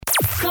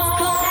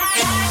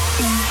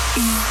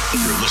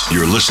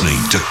You're listening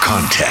to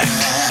Contact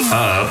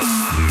Up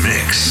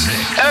Mix.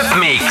 Up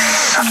Mix.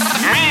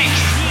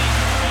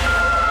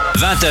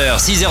 20h,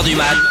 6h du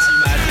mat.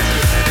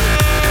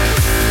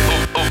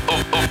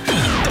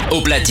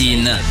 Au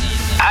platine,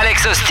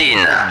 Alex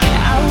Austin.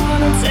 I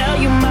wanna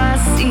tell you my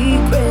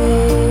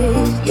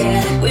secret,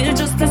 yeah, with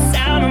just the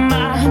sound of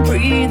my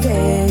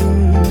breathing,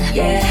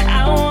 yeah.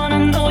 I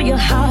wanna know your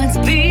heart's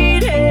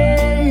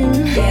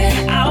beating, yeah.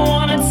 I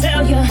wanna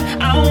tell you,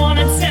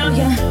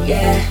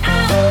 yeah.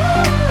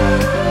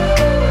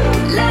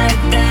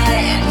 Like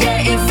that,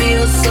 yeah, it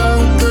feels so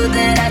good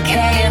that I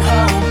can't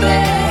hold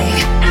back.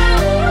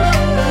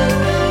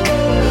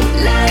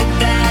 Like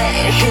that,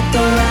 hit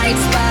the right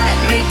spot,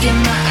 making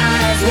my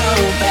eyes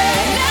roll back.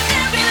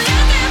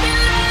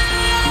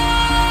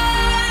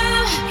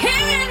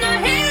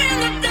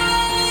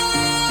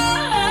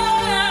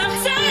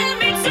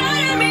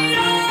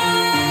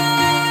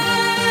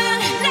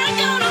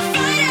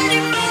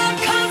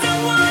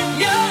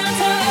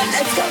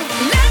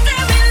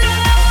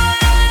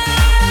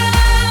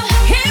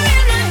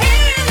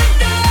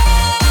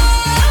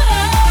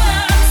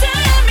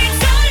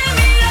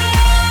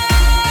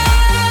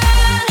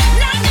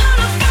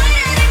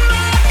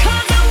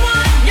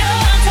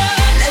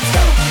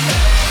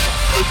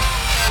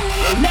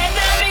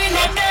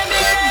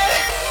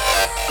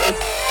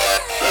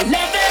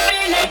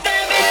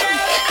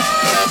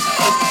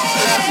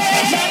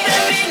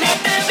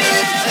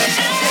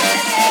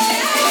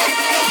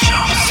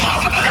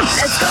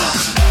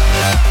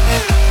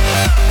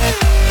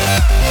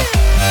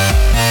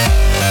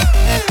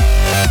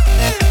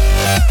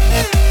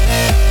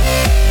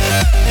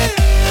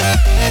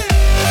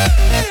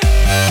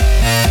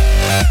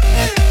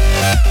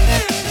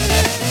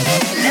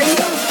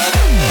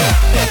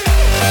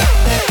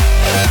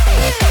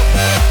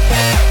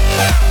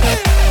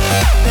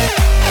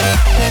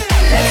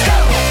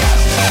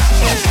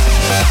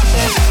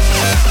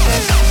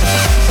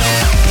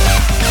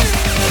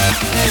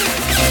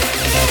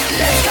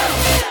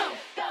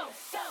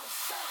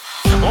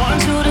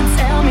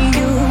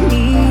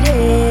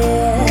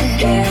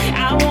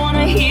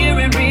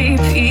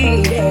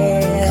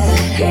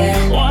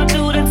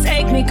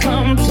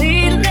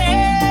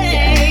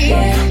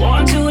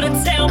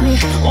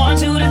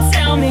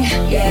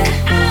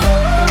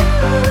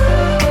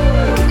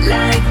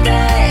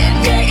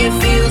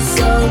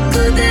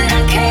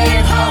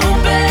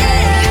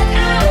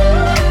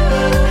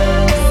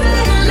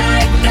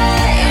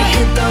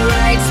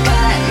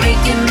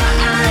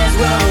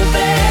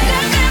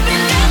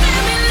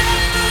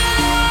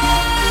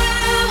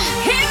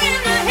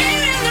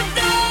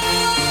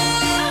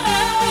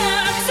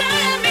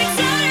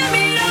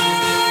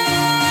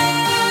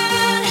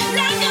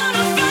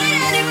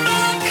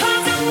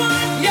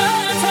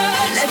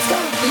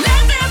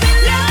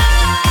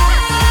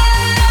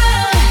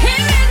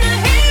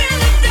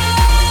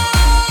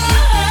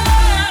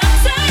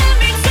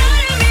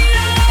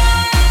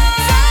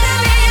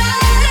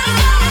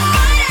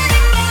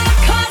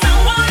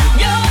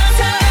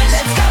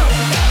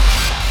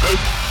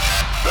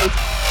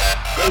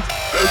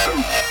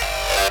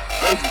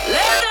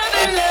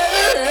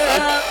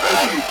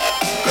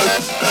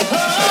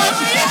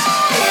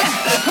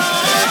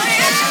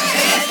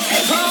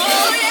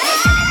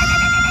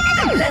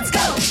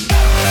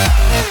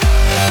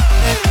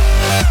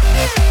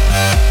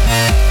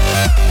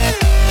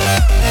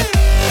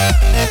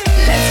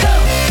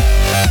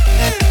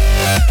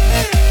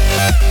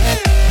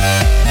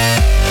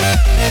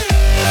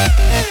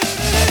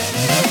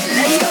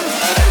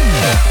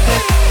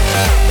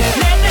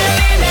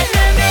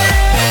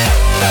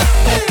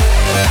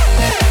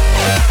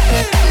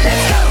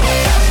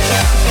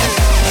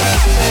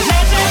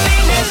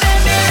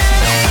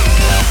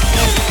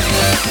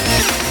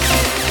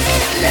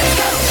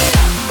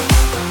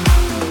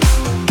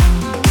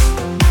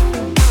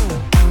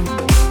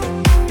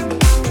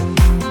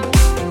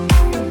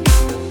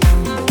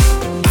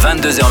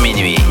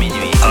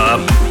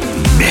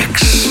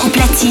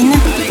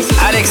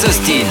 Alex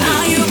Austin.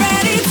 Are you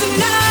ready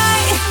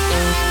tonight?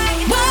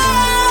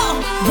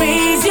 Whoa,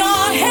 raise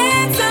your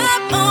hands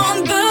up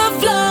on the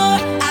floor.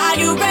 Are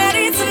you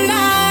ready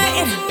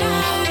tonight?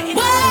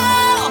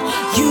 Whoa,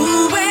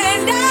 you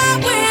and I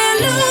will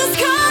lose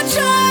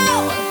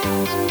control.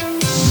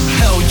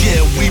 Hell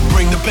yeah, we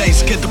bring the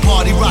bass, get the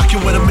party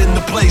rocking when I'm in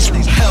the place.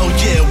 Hell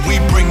yeah, we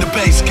bring the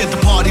bass, get the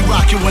party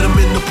rocking when I'm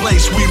in the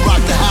place. We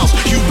rock the house,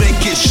 you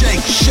make it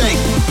shake, shake.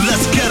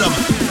 Let's get 'em.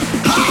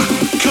 Ha,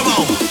 come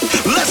on,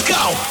 let's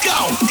go,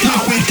 go, go,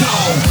 here we go.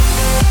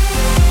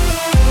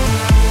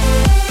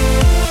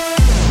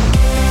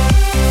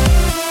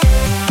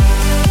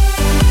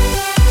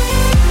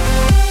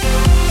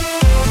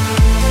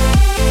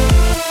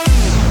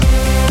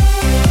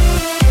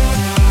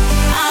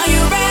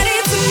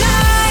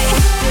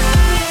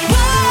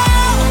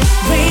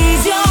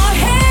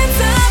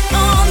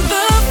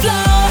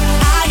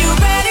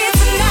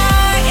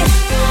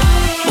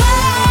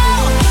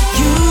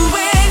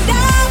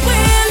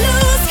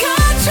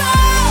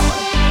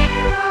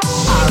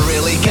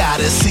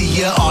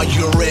 ya? Are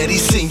you ready?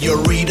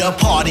 Senorita,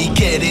 party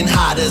getting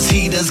hot as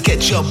heaters.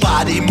 Get your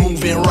body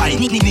moving right.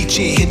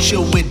 Nietzsche hit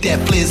you with that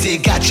flizzy.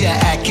 Got you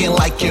acting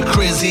like you're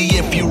crazy.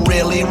 If you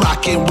really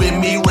rockin' with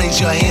me, raise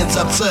your hands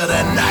up to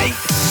the night.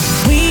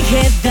 We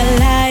hit the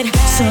light,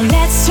 so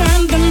let's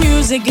turn the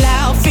music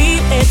loud.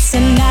 Feel it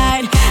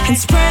tonight and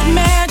spread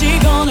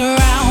magic all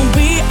around.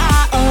 We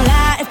are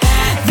alive.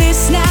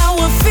 This now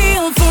will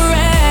feel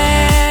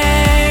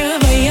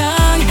forever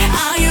young.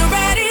 Are you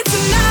ready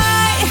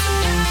tonight?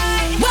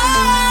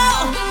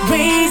 Whoa!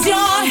 Raise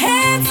your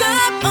hands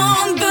up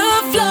on the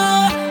floor.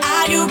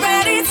 Are you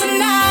ready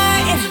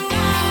tonight?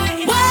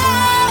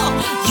 Whoa!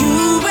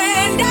 You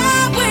and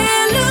I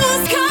will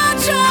lose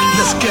control.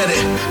 Let's get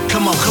it.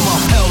 Come on, come on.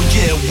 Hell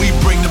yeah, we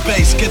bring the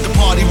bass. Get the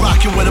party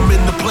rockin' when I'm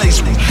in the place.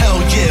 Hell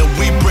yeah,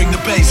 we bring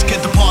the bass.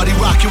 Get the party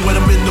rockin' when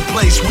I'm in the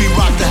place. We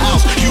rock the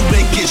house. You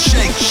make it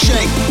shake,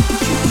 shake.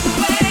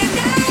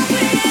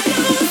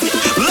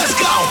 Let's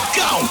go,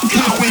 go,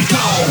 go, we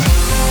go.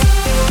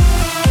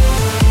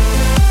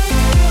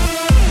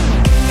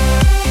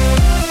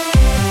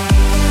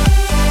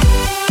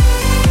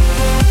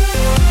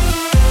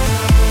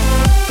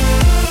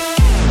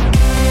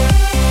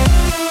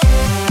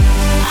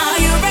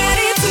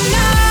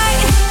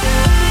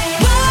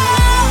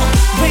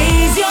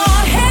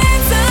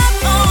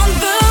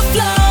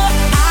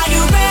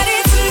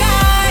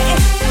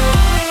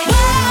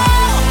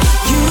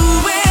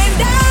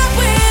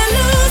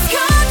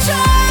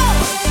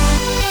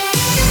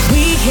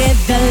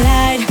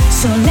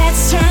 So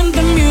let's turn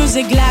the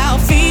music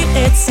loud, feel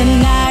it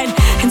tonight,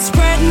 and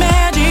spread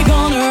magic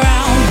all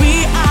around.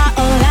 We are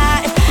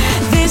alive.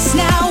 This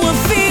now will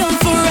feel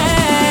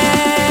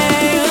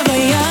forever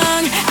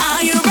young.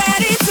 Are you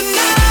ready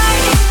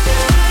tonight?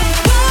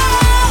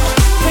 Whoa!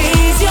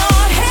 Raise your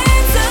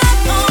hands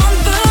up on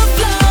the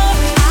floor.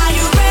 Are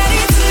you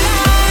ready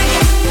tonight?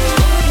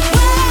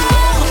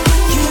 Whoa!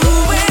 You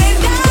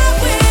and I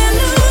will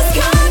lose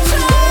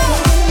control.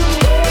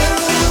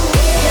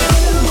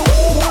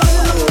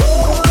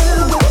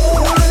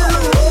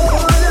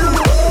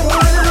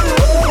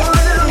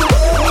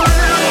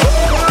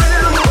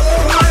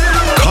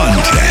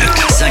 Contact.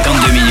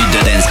 52 minutes de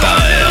dance par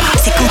heure.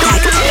 C'est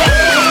Contact.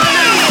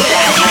 La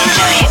radio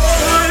Enjoy.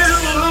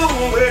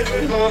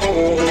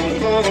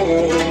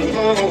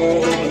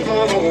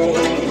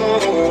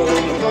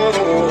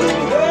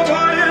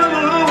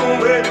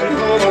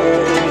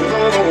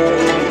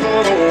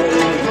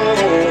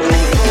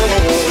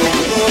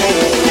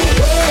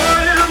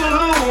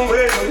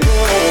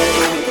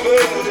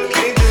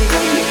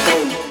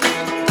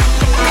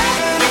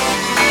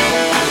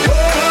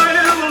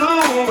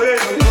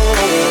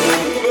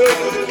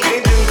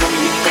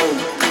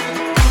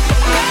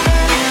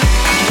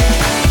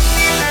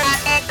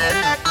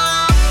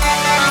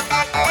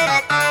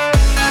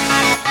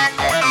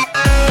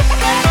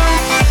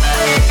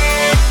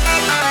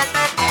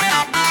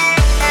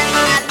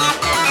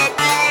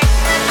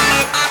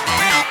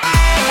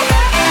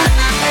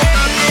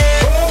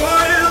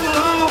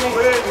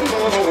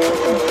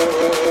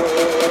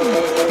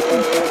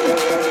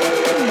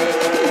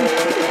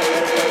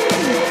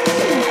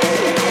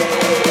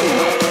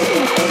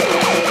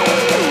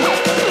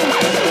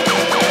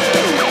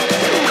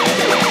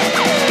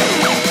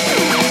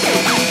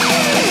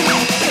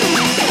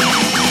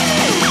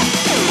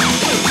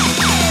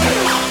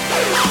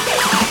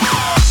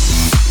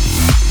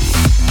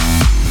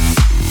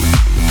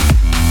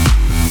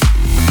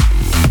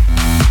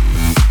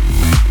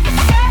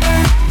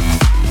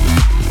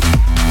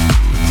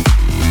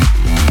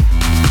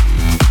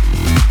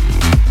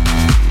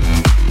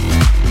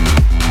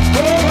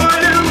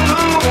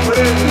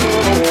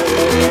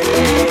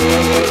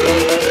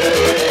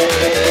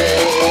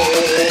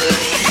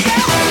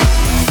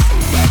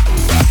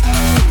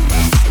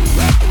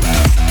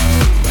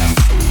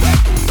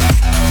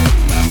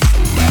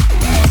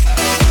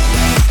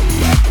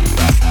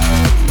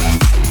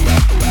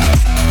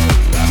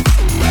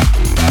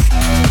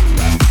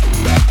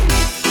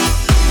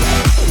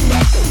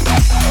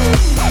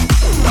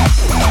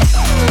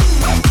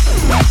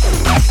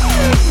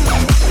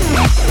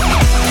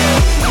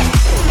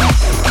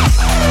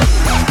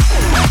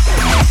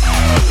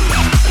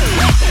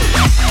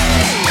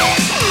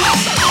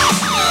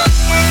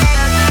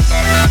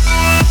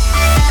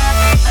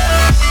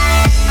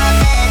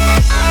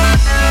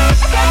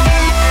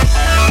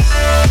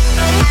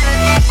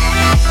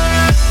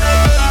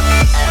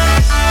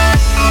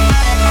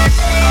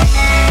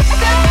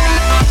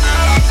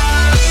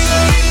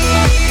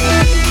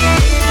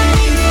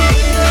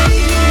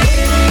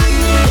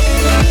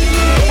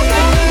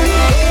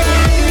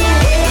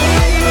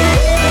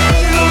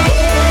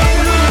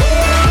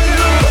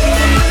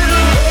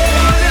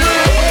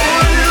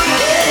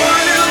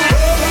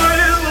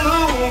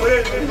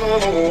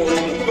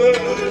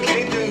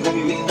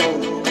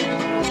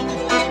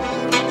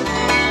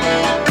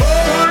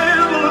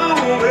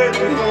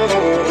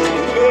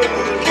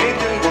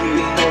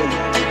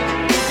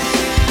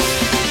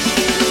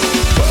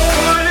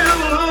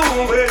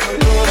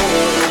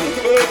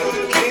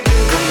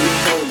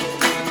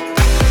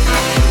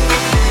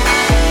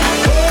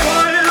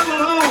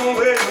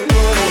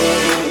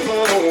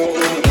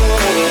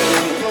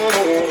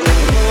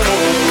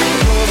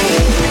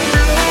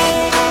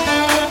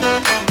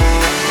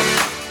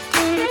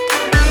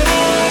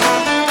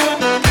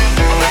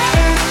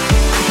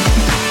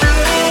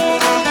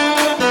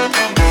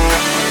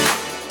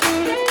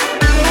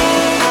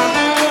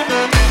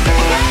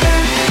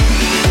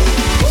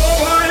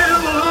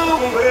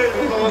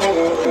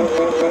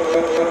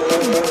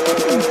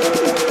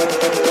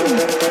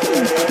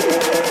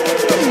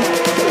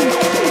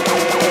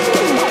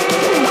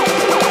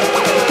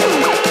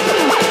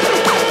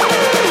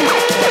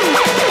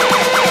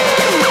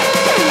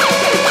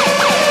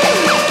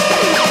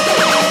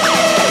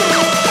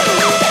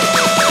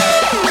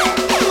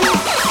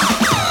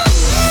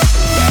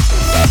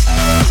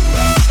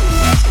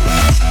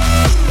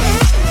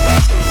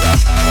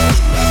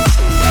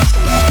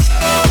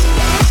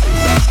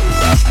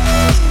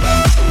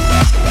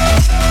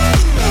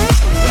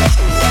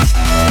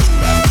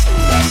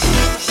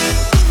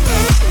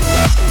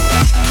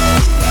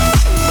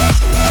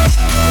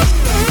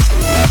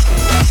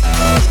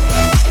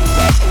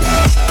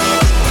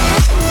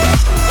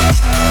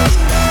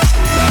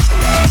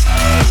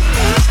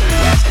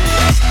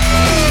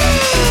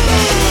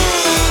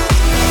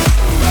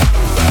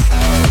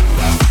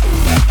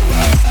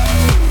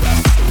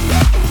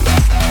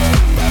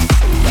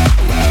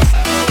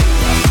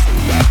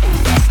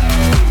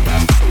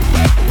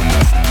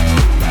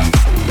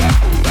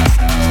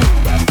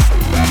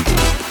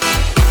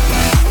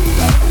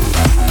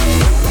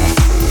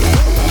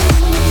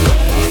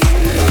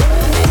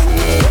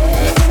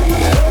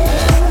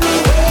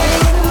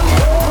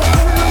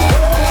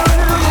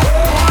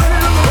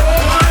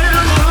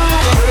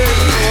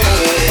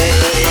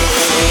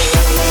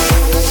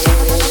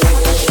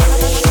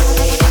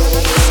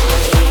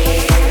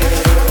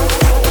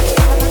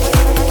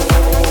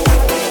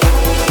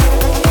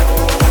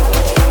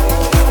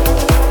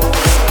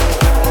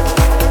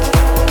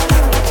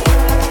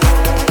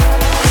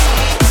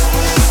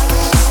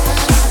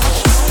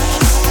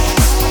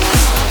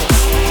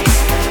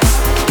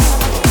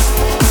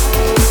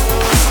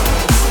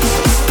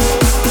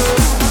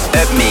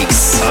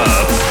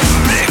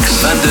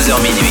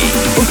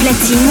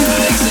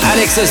 platine,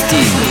 Alex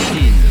Austin.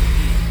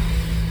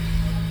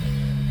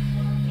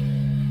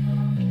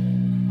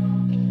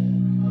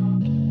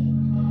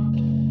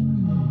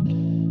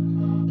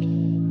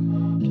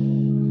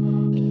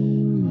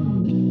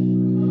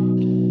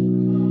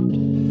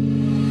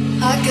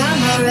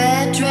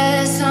 Red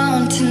dress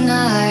on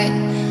tonight,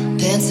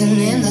 dancing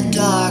in the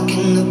dark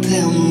in the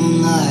pale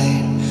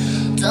moonlight.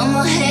 Done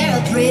my hair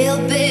up real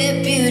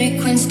big, beauty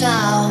queen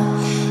style.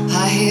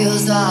 High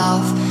heels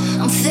off,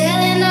 I'm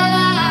feeling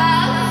alive.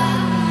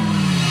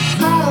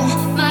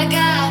 Oh my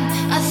God,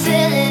 I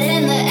feel it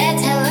in the air,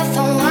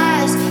 telephone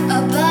wires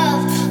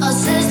above, all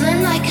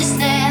sizzling like a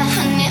snare.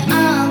 Honey,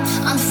 I'm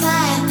on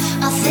fire,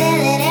 I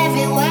feel it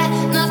everywhere.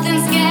 Nothing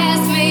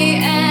scares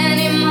me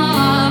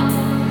anymore.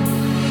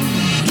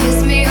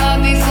 Kiss me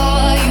hard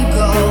before you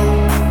go.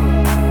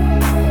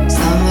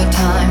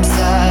 Summertime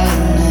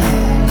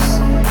sadness.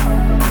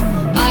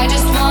 I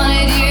just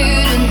wanted you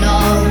to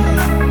know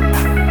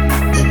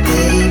that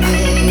baby,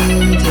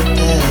 you're the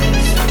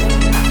best.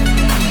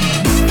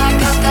 I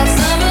got that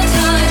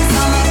summertime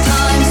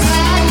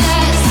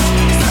sadness.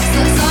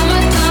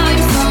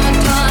 Summertime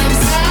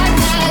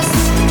sadness.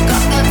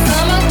 Got that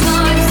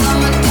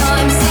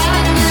summertime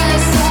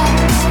sadness.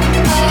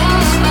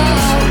 Oh, oh,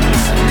 oh.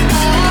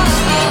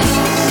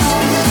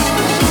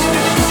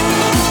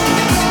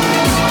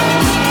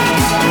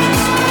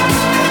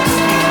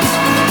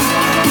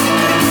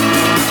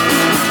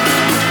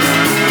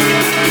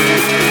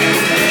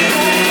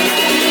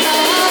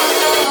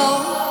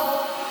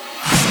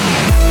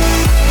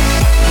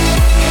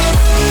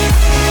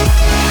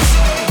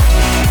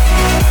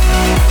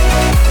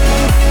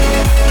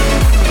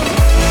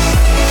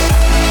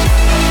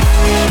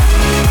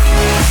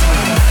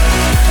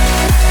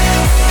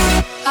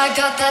 I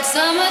got that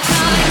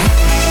summertime.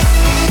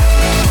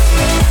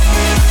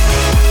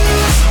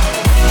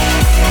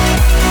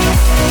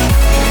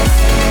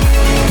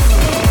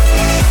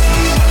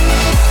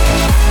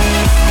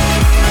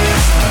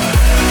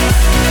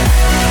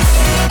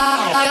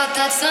 I got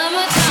that summertime. I got that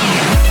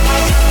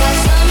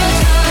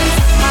summertime.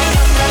 I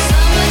got that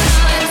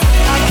summertime.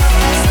 I got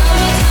that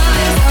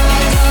summertime.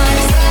 Summertime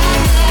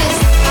sadness.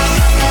 I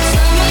got that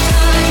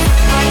summertime.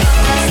 I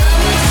got that summertime.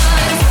 I got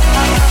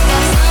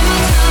that summertime.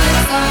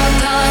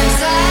 Summertime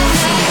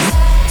sadness.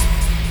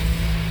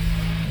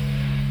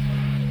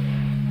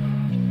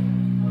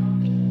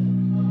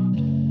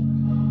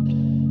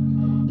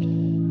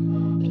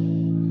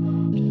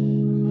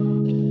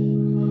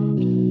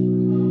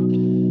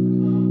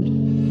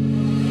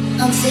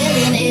 I'm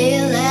feeling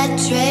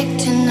electric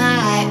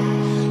tonight.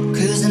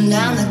 Cruising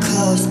down the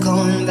coast,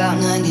 going about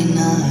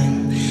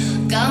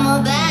 99. Got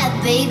my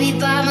bad baby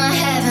by my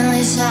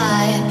heavenly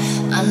side.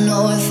 I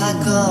know if I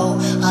go,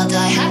 I'll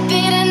die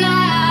happy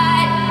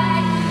tonight.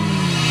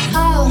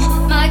 Oh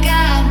my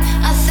God,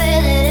 I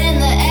feel it in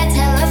the air,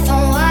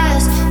 telephone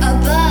wires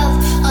above,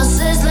 all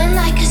sizzling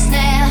like a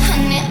snare.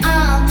 Honey,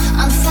 I'm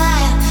on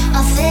fire,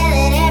 I feel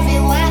it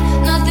everywhere.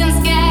 Nothing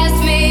scares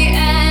me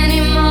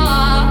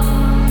anymore.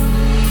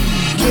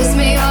 Kiss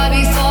me hard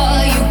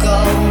before you go.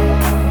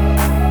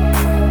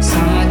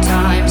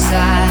 Summertime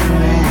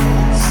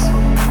sadness.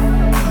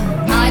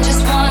 I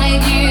just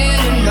wanted you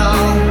to know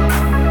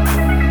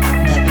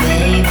that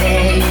baby,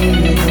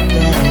 you're the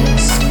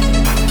best.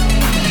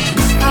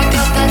 I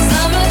got that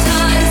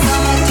summertime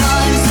sadness.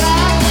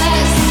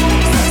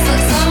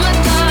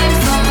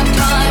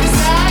 Summertime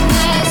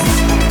sadness.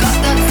 Got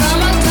that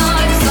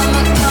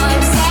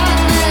summertime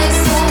sadness.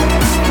 Oh,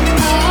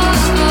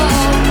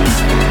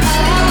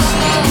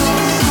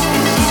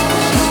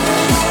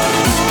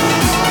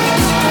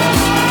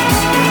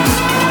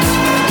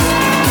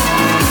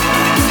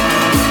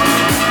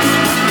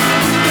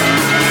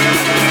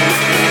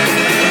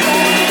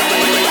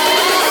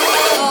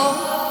 oh, oh.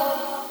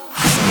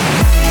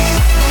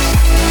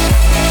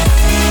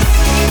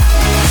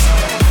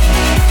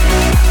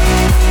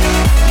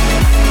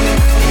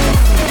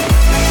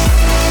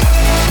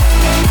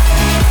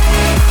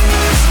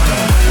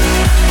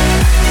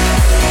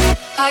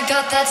 I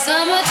got that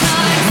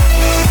summertime.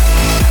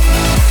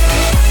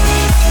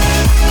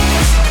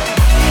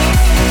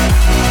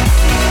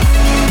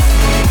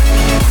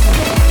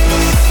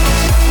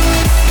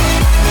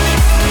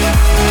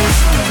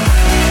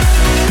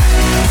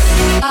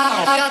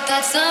 I got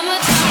that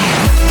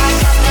summertime. I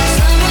got that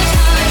summertime.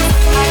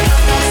 I got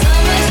that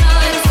summertime.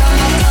 Summertime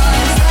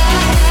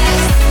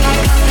sadness. I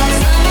got that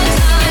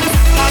summertime.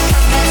 I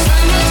got that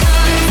summertime. I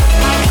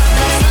got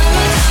that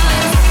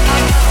summertime.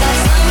 I got that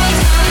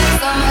summertime.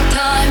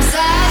 Summertime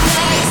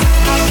sadness. I got that summertime. I got that summertime. Summertime sadness. I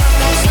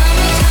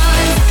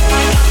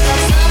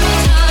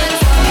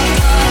got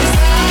that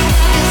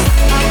summertime.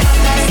 I got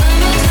that summertime. I got that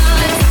summertime.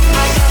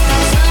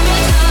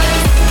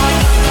 I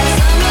got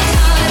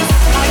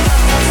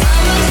that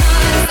summertime.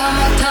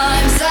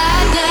 Summertime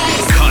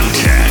sadness.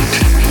 Contact.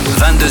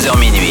 22h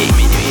minuit.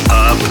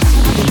 Up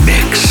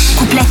Mix.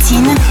 au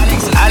platine,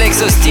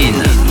 Alex Austin.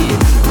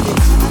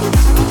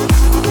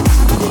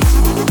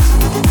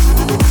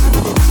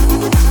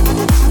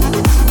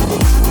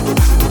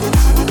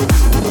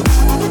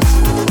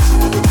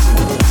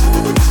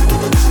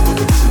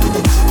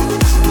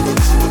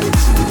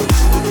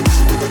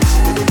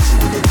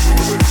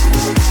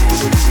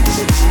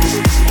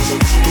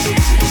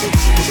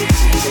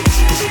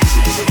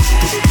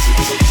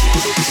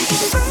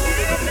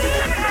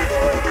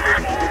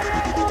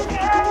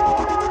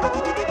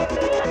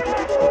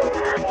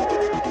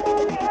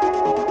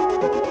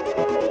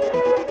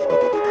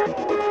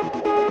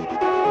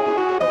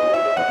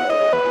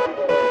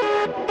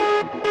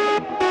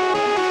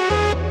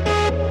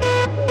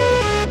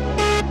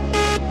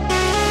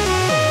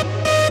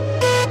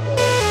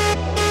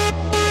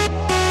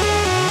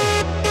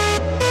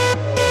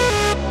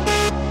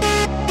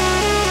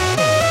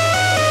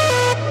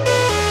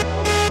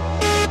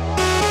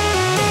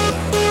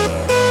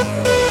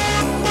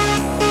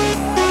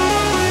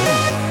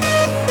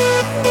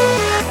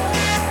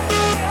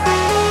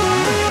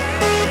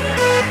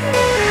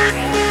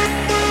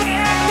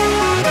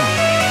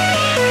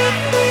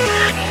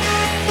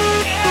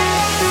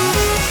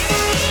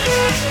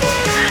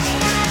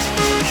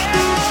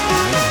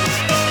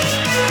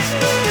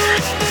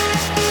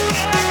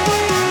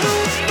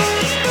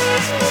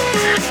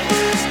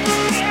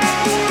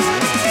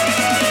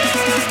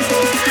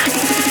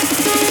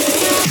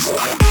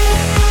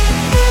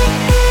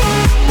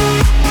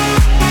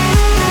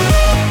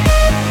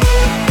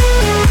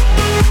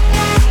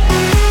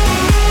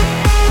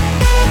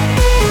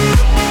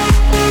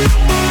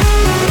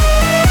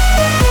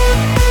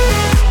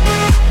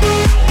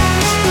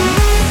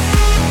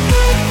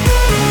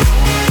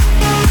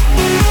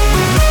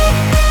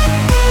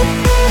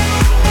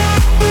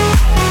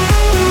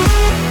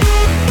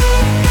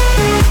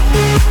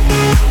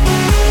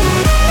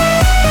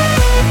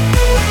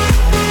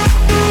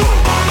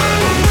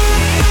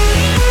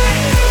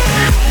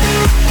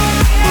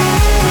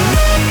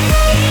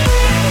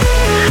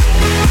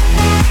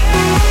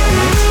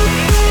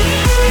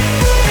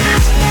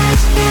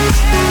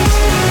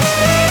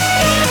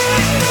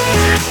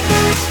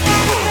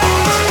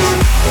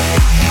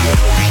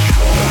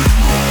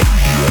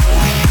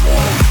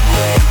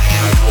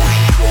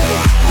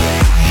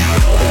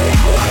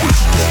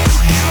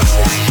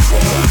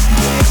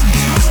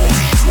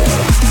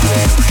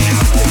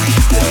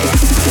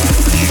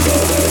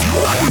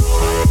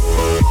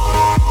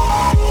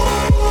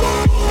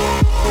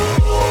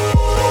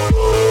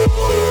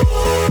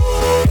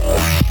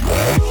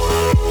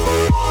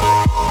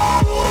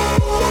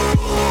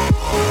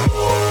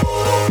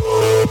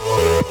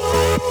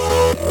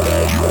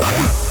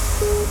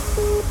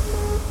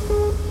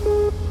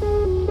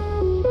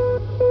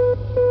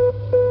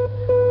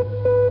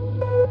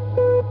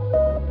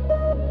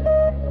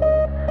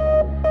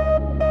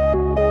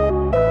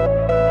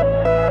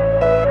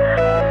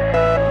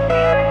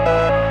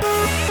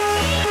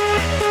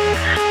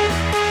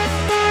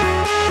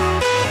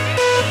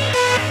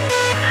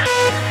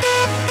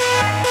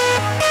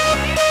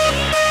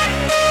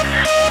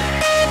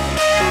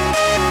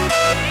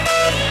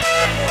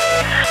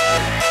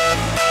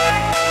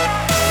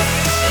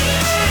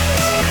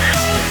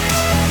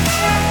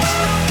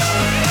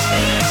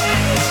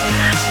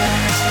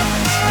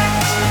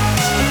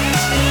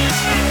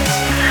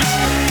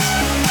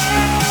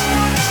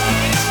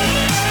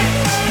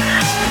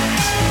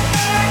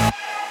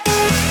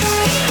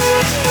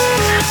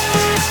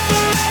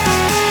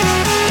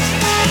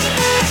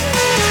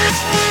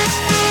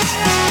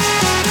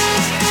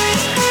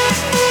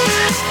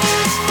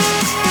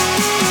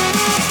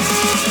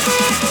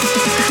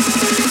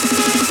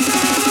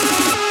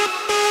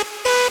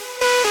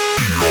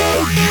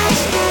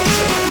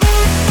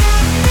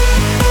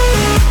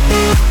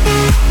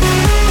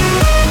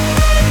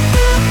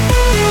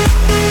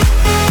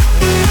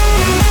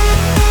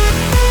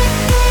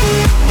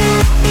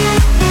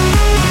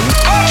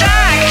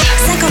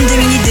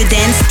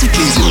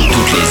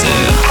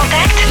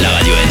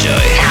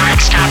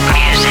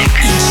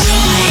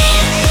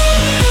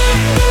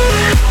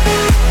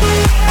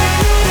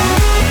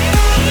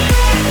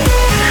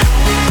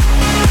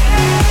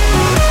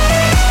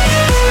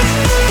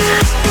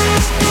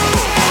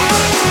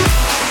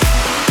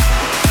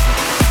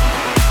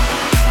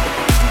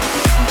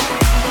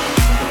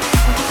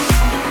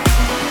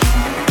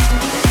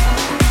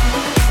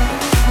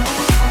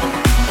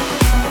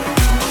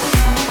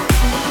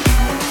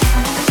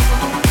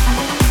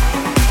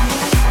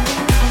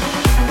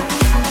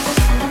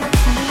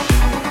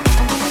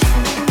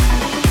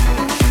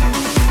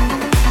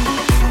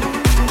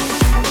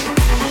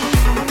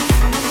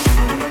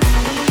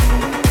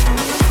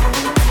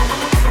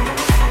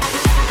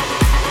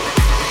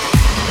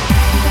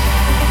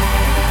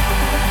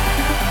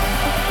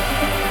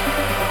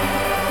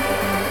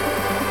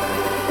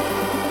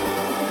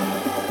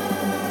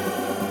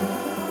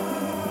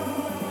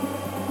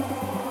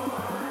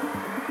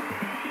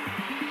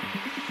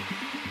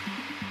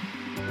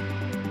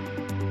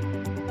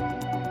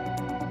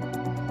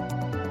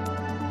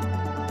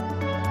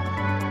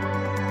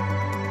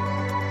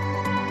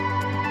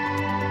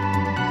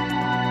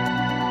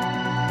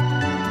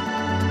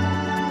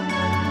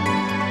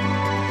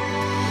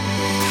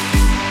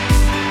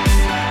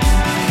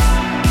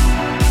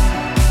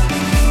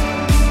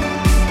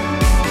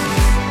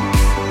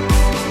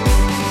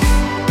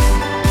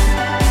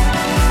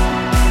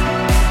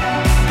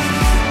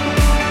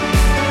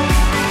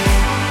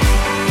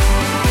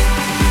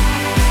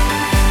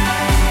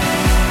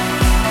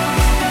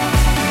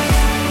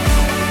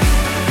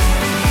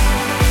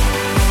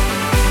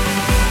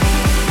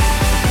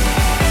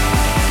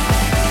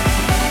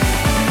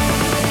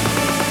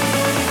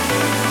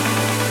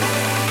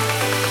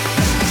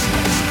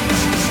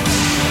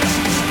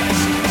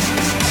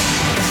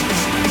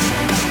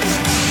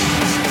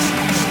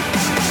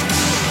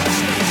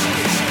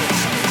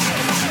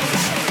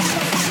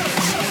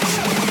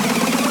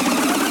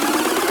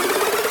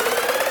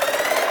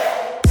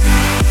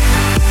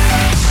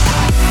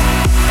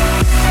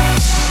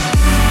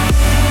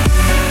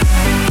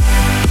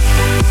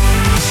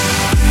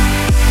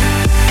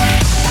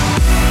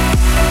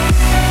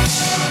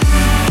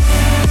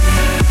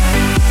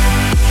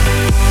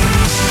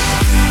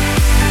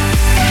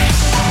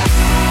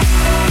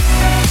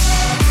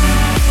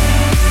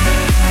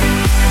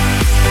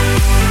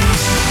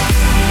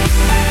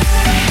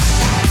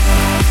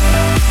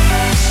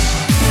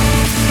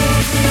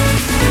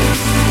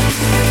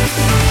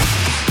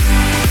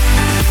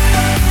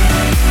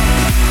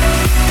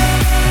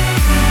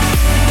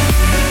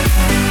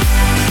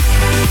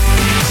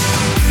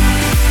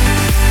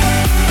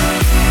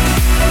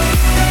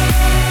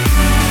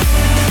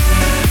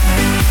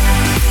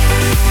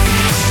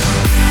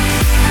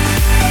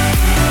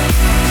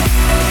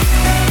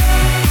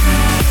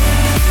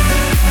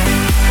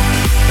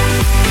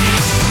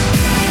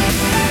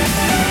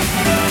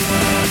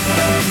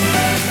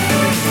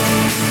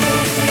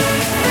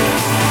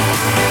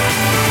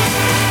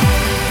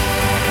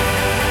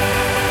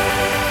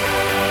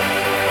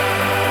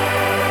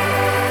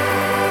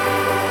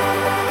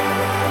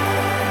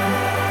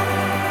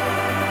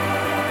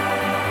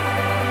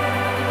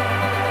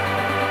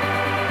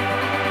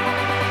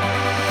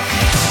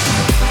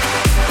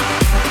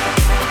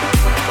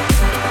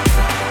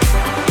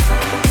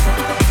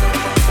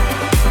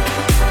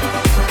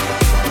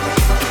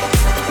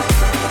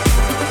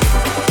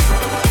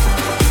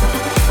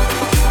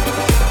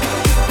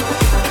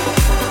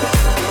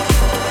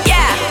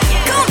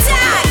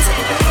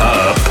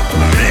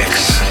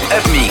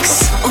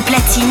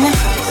 platine.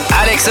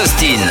 Alex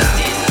Austin.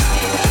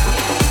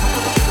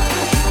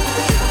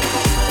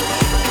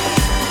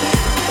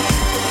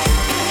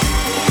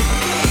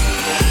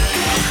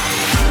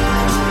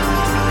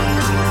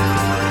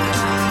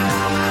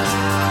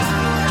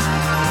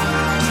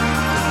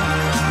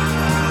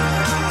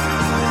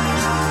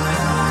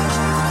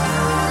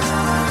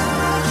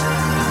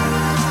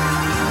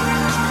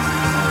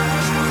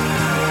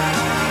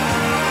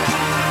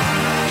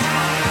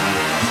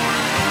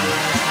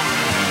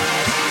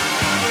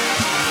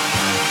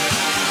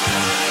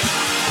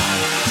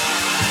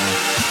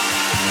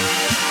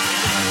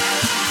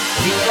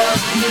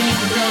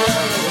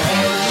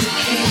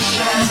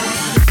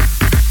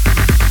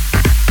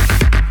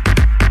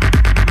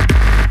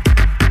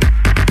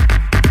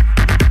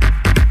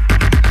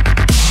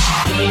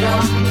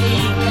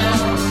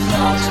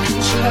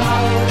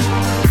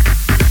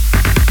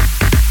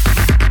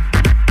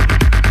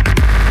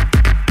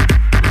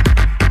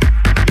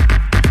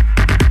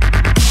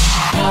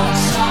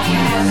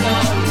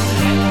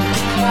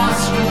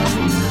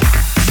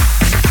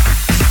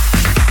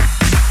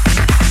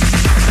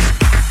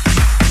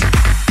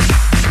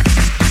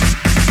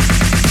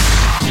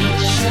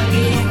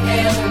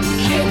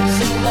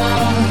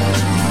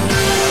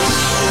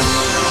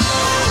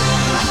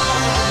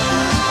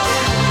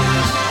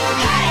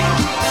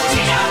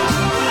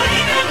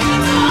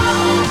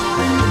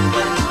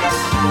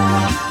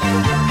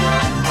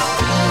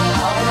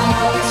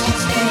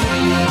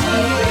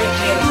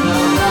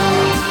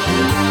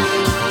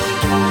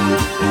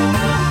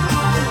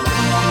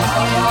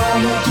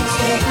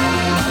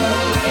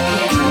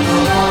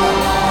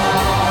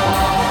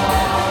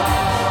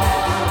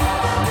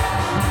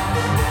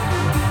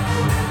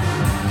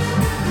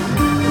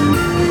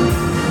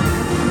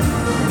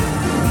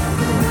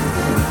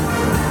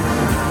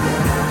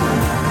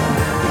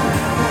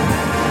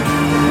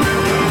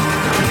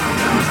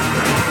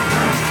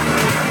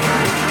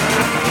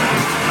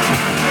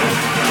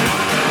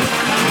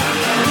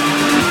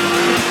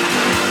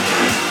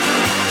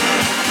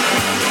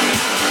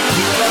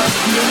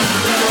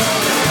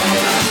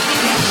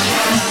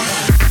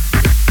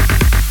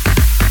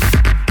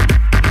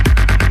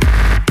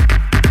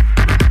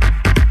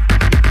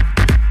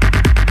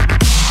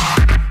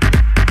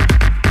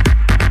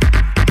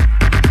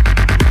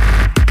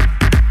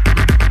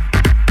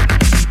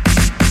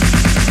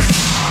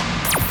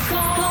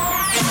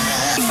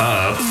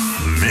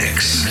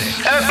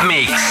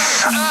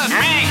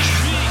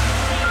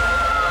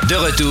 De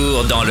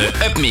retour dans le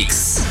Up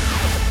Mix.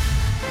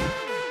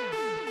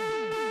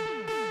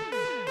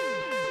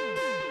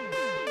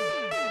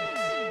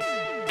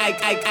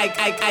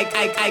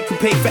 I can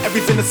pay for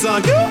everything that's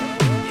on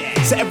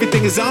you, so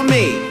everything is on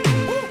me.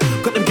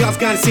 Got them girls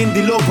going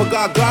Cindy Lauper,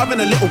 got Garvin,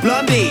 a little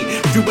blondie.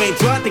 If you ain't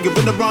drunk, then you're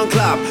in the wrong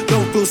club.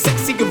 Don't feel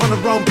sexy, you're on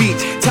the wrong beach.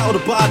 Tell the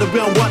bar that we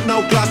don't want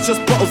no glass, just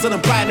bottles and a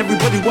bite, and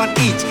everybody want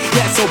each.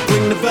 Yeah, so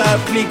bring the verb,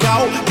 please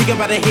go. We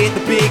about to hit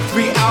the big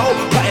 3-0.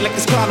 Party like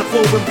it's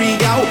carnival in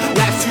Rio.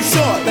 Life's too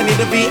short, they need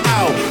to be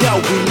out.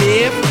 Yo, we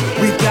live,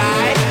 we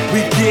die,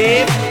 we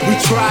give, we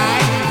try,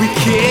 we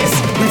kiss,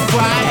 we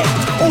fight.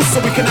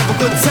 Also, we can have a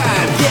good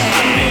time, yeah.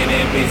 I'm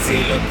in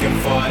busy looking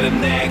for the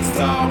next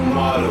top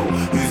model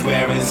who's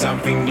wearing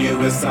something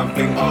new and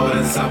something old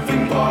and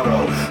something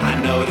borrowed. I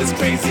know this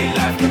crazy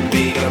life can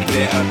be a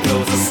bitter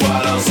pill to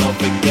swallow, so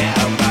forget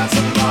about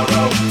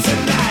tomorrow.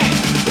 Tonight,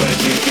 we're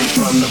drinking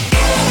from the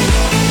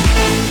bowl.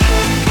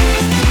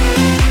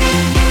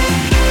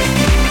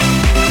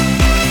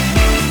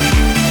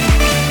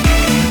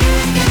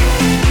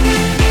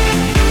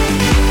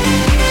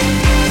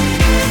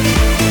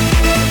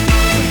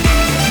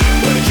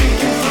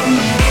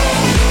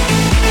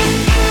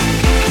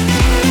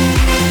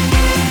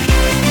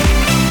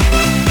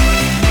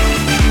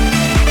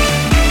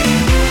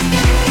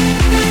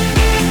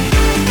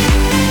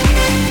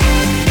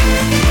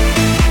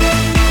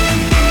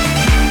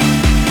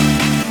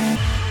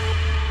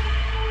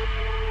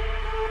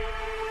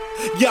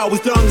 Yo,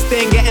 as long as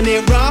they ain't getting it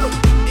wrong,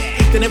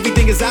 then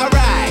everything is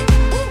alright.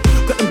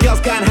 Got them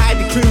girls going hide,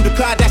 the cream, the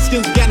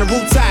Kardashians, we got the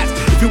rule ties.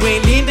 If you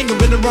ain't lean, then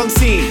you're in the wrong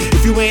scene.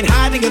 If you ain't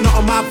hiding, you're not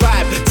on my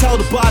vibe. Tell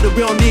the bar that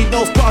we don't need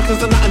no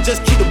sparklers or nothing,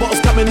 just keep the bottles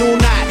coming all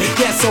night.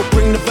 Yeah, so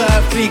bring the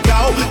verb, free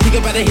go.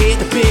 You about to hit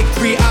the big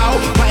 3-0.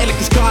 Party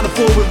like it's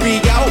carnival with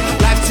Rio.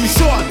 Life's too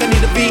short, they need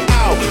to be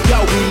out. Yo,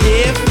 we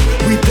live,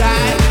 we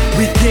die,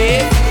 we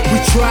give, we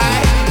try,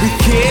 we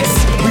kiss,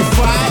 we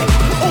fight.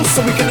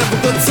 Also, we can have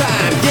a good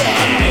time, yeah.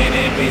 I'm in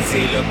it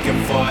busy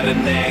looking for the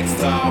next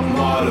top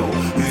model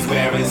who's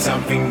wearing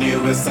something new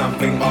and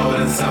something old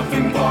and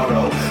something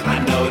borrowed. I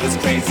know this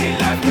crazy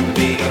life can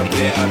be a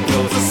bitter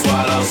pill to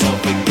swallow, so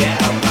forget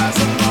about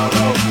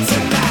tomorrow.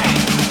 Tonight,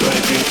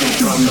 we're drinking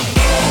from the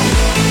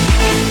bowl.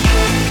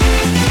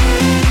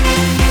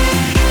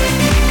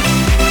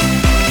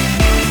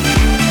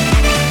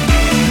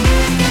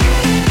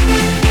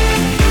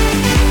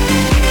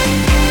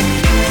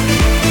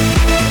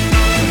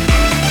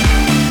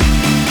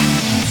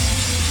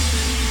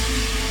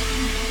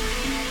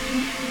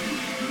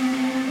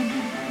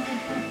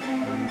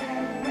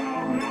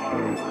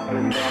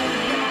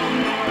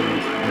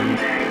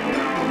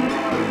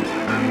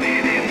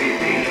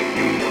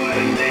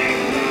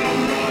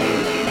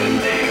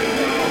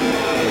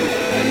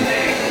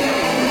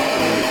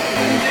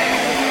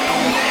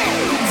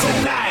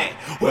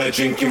 We're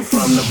drinking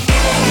from the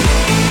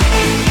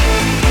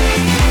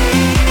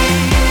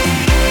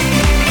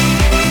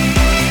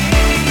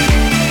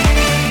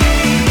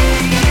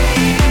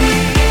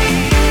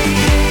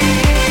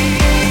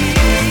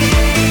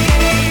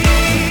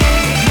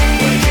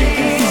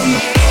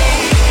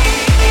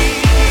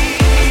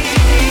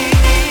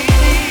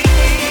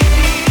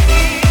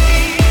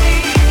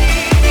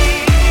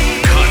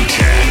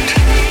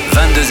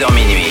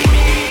Minuit.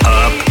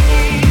 Up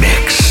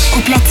Mix. Au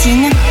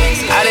platine,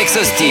 Alex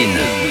Austin.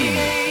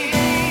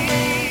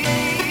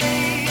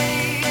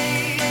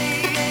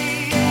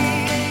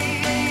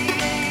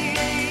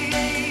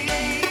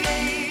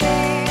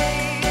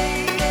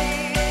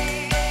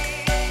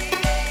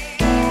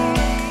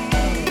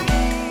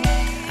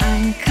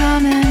 I'm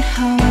coming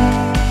home,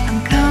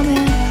 I'm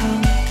coming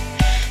home.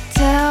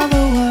 Tell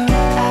the world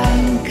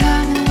I'm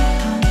coming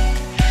home.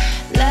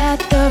 Let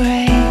the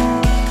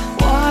rain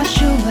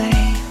wash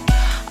away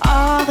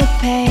all the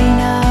pain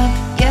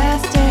of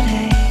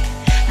yesterday.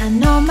 I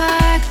know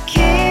my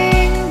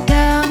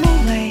kingdom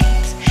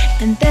awaits,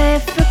 and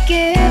they've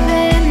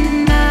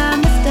forgiven my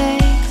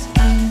mistakes.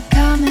 I'm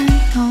coming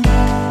home,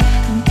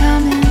 I'm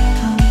coming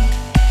home.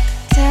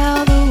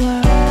 Tell the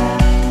world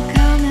I'm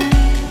coming,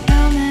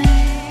 coming,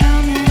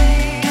 coming,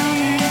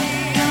 coming,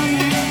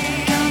 coming,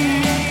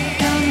 coming,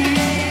 coming,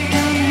 coming,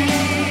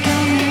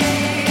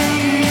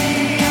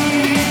 coming,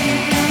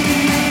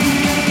 coming.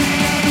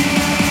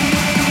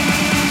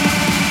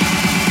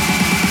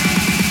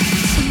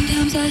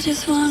 Sometimes I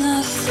just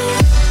wanna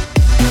sit.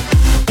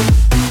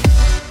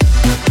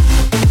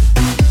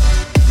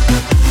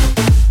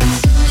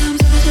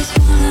 Sometimes I just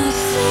wanna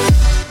sit.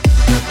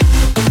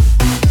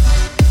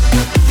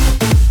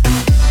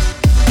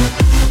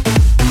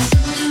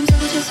 Sometimes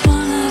I just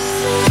wanna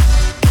sit.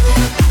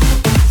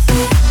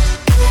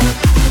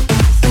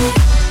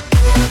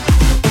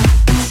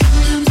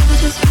 Sometimes I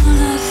just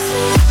wanna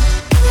sit.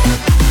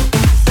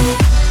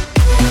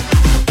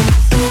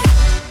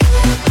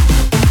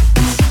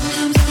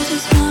 Sometimes I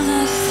just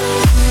wanna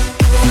sit.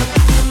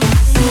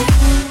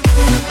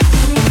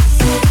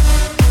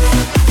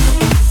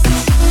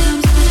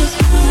 Sometimes I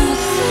just wanna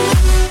sit.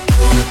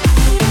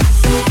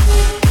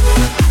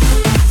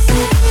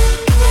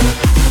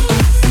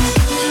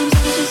 Sometimes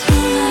I just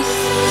wanna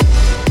sit.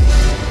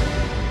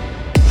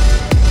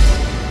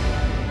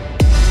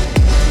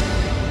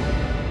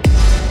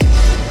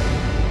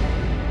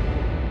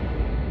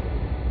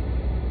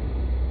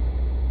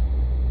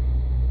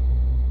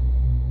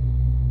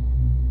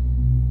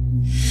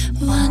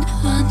 One,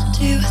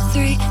 two,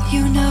 three,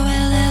 you know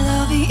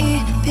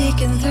LLOVE,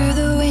 peeking through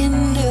the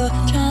window,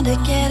 trying to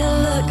get a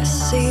look,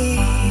 see.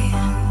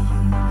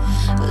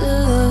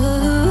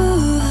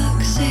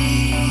 Look,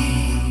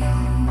 see.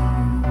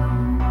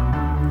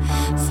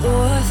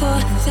 4,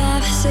 4,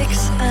 5,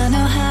 6, I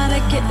know how to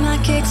get my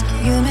kicks.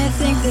 You may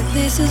think that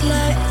this is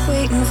light,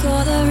 waiting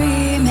for the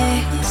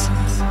remix.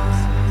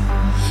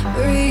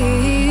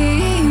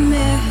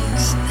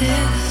 Remix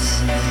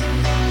this.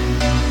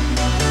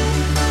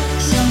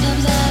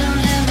 Sometimes I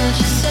don't have much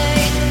to say,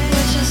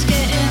 words just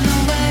get in the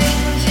way.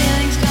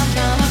 Feelings come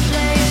from a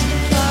place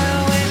far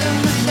away from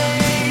the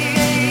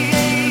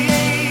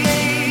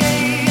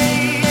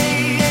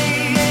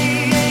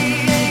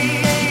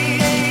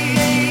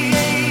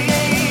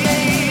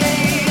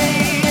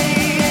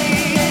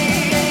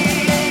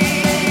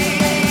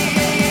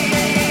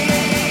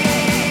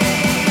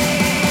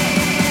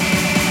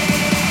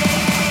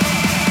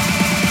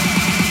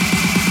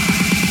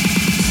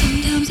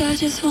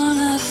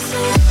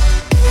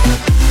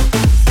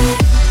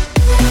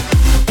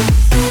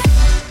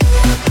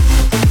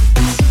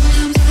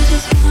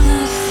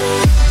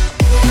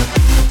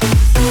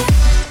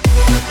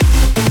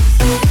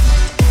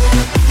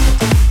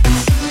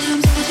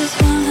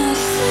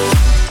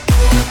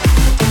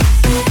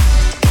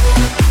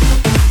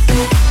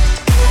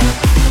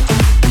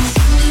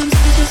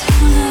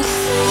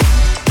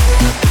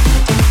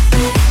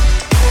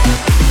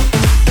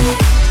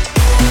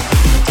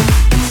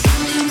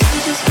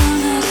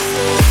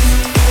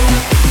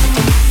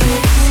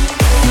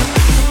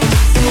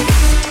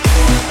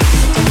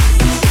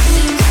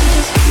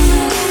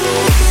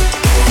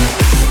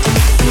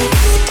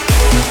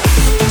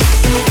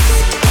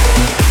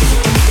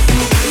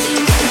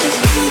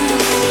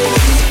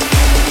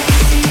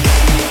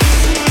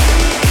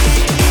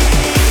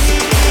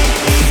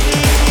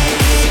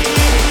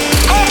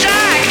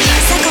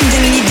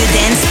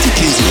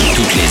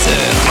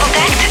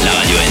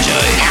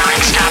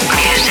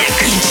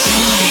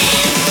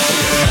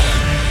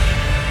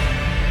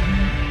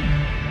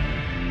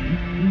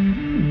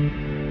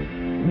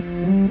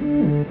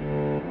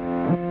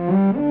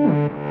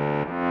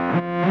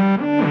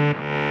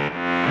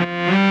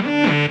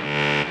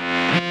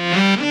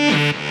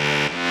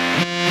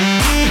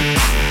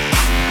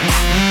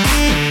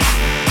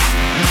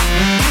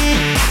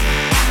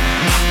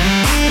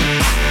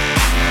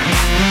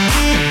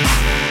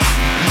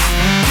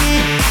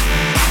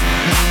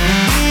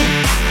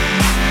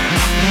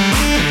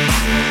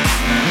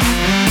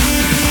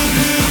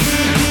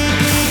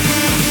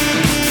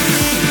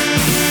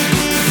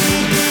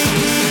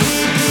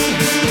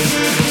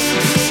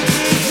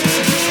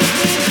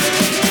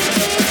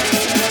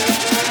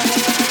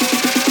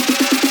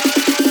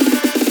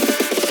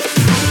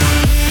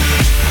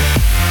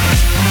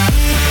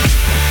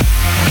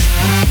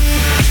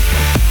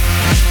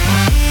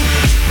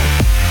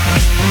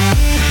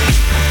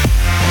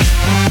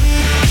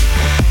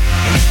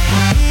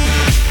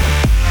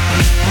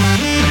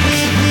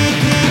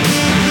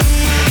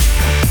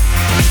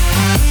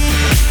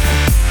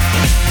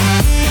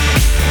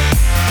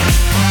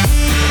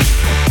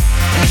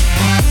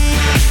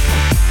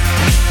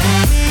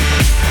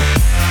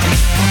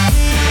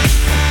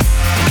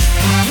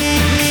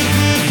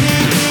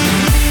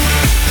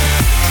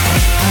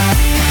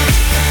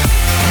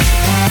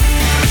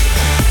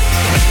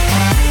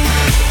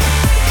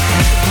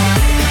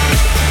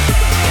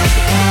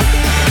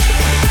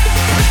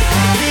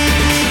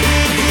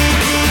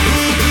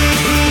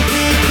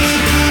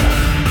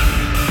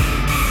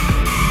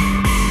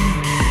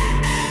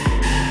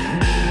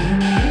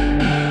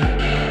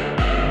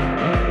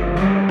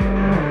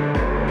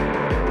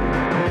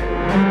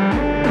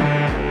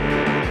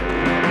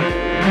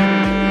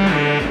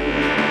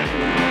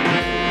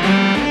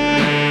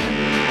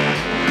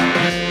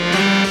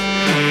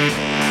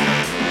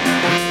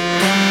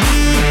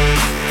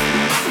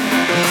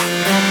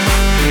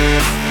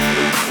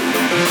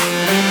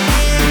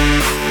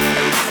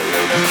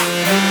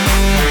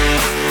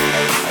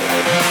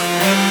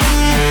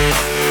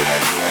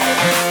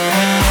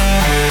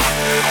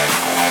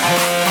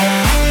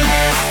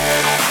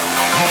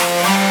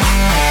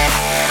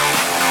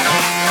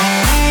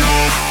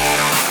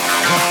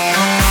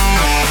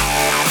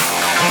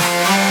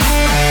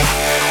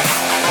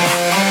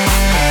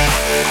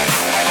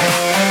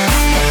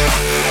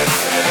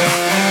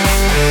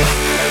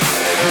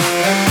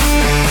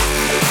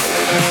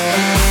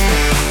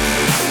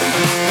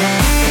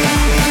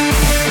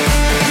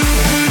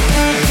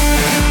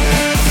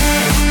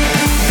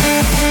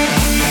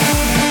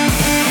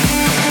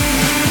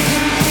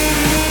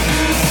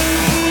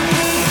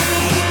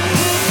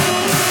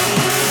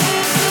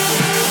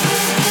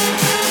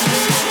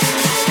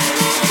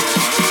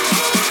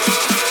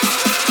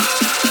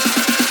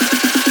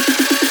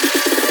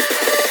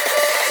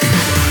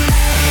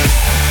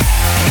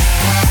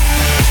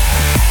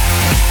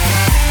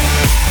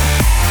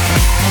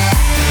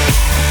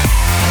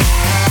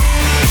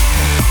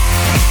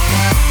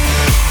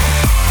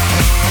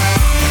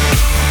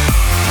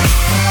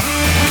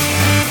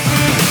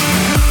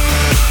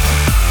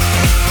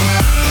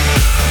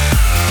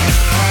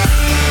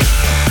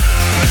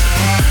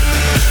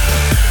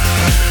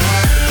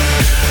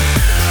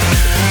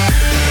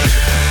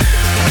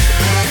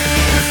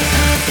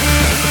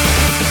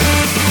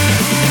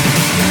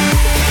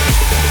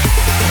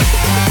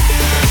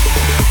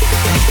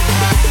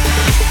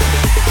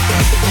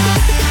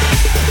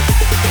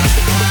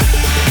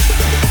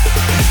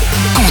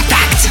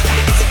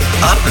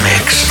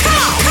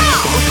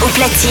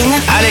platine.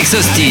 Alex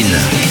Austin.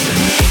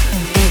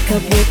 Wake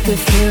up with the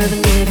fear of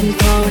living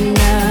for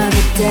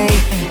another day.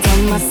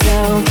 Tell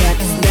myself that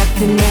there's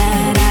nothing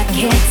that I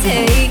can't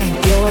take.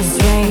 Your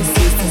strength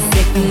is the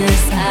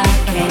sickness I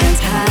can't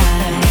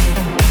hide.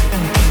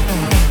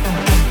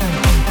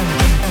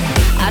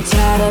 I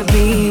try to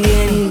be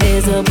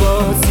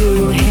invisible to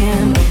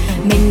him.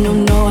 Make no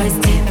noise,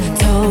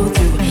 tiptoe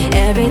through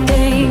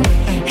everything.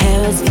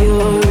 Hell's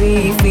fury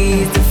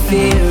feeds the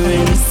fear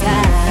inside.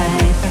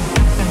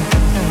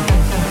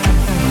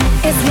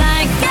 It's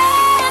like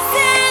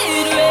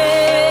acid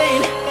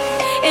rain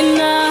in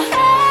a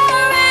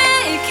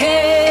hurricane,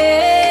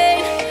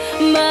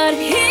 but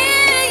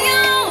here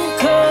you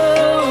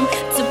come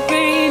to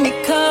bring me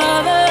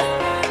cover.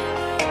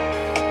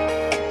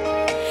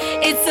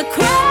 It's a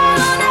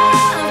crown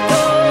of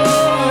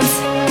thorns,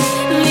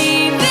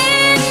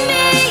 leaving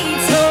me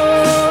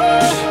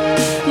torn,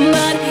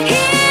 but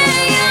here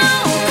you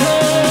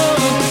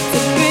come to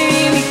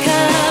bring me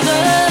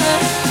cover.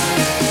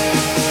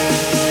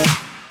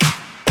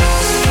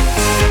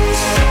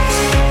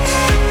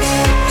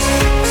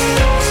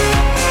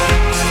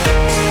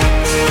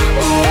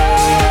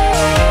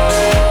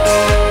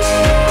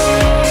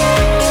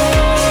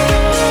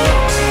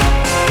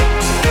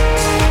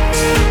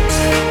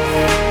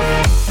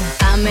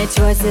 I made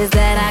choices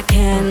that I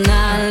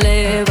cannot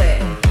live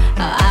with.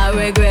 I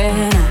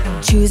regret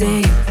not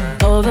choosing you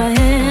over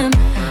him.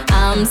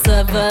 I'm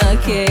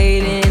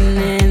suffocating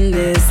in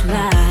this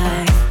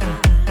life.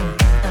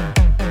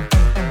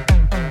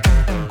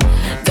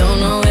 Don't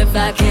know if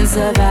I can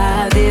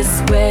survive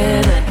this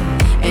weather.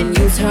 And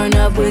you turn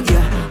up with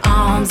your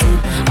arms and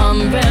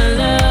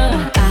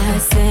umbrella. I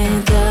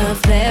sent the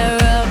flare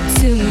up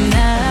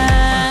tonight.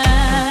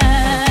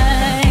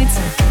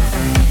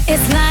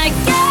 It's like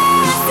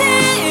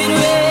acid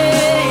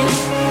rain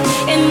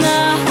in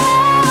a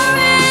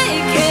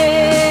hurricane,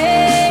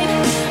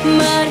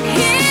 but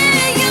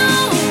here you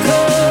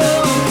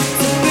come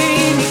to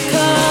bring me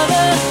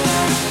cover.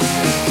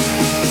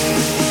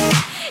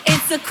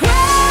 It's a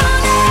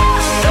crown of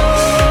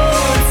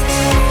thorns,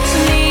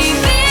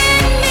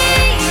 leaving me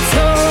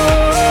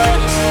torn,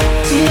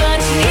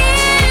 but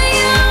here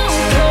you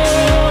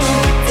come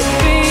to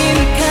bring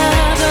me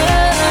cover.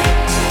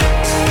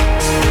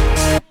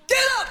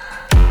 Get up!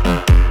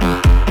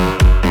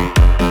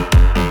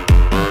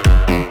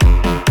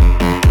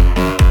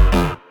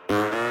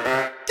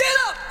 Get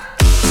up!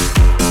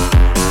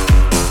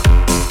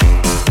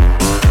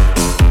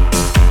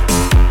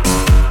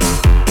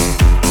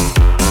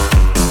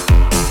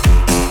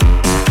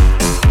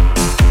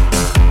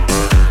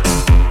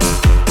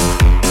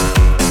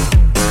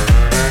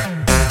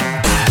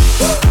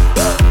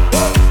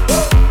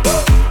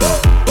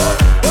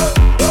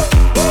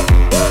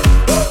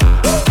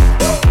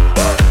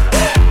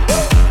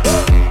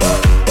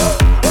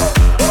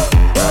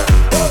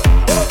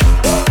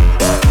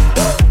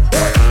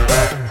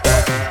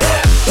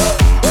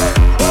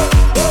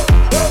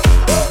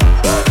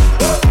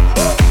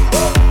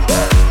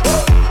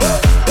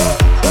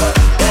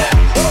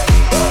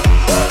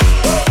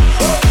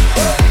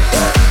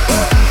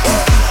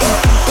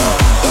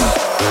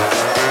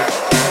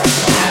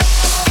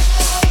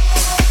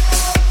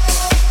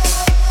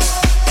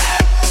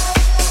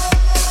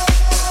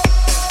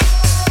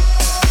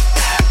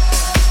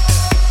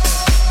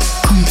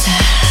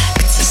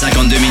 Contact.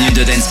 52 minutes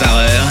de dance par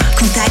heure.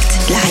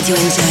 Contact, la radio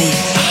Enjoy.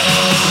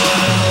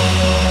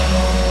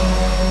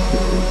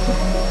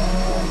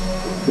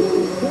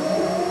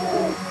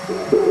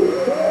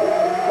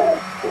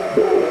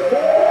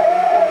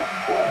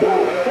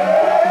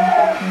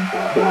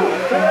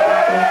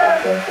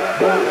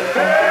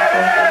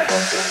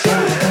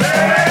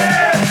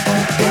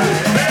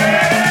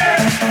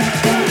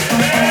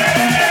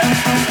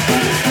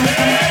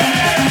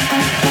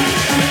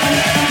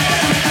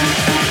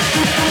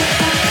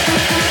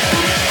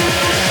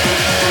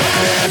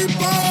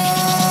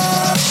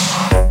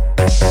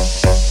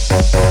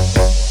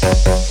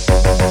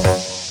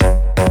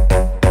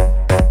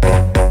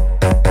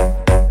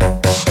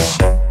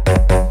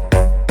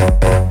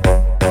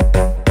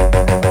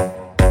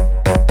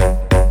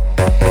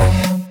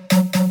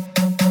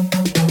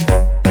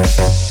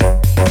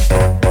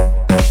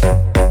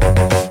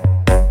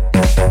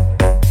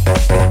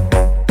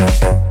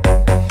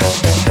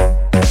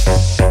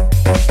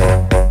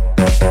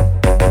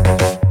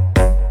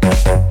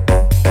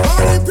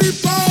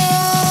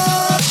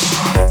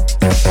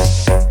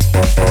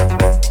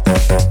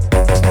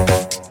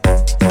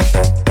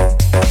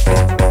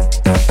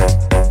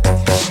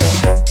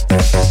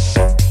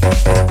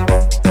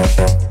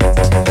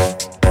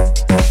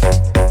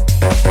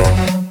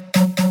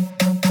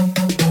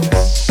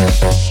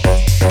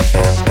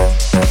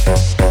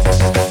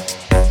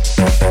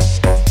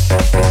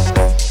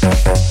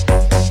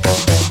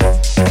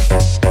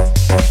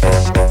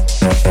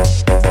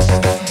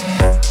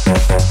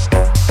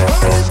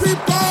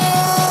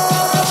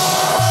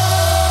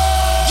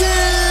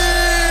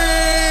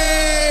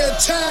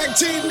 Tag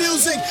team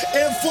music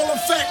in full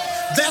effect.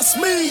 That's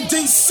me,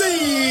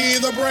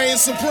 DC, the brain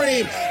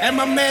supreme, and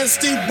my man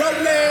Steve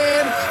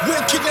Rollin.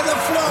 We're kicking the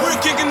flow.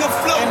 We're kicking the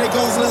flow. And it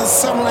goes a little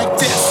something like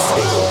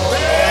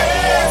this.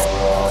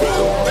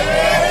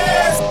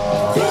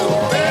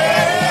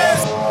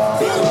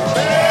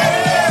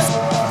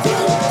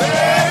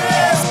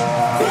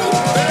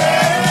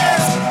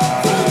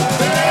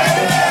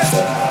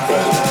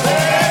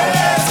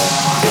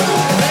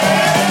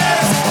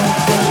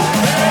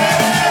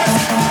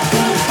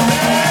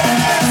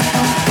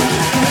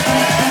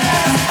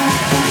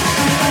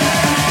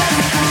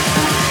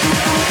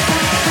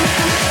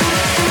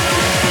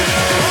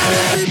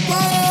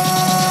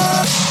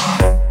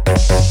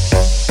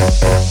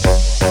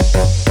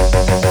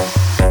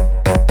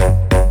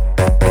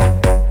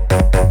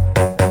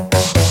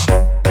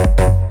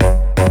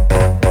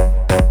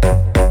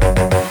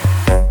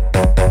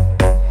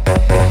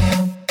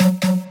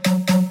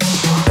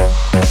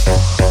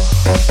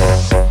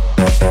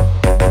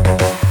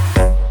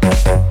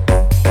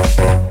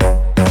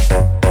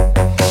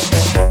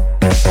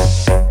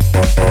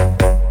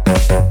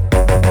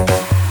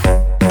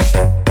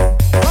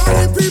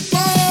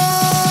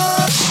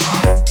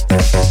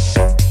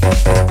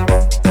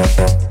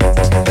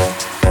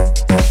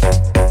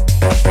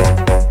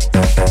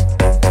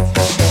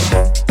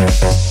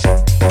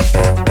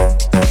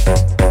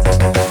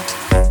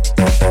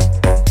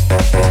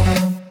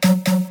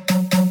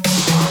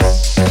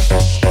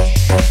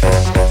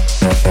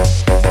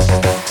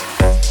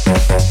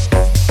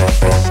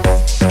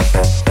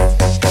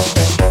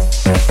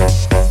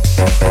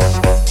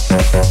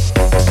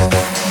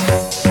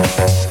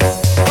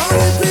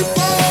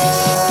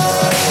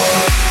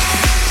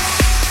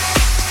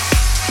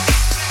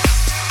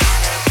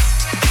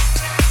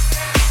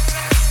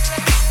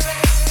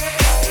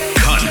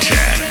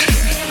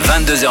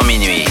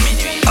 Minuit.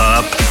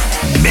 Up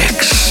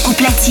Mix. Au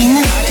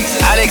platine,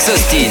 Alex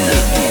Austin.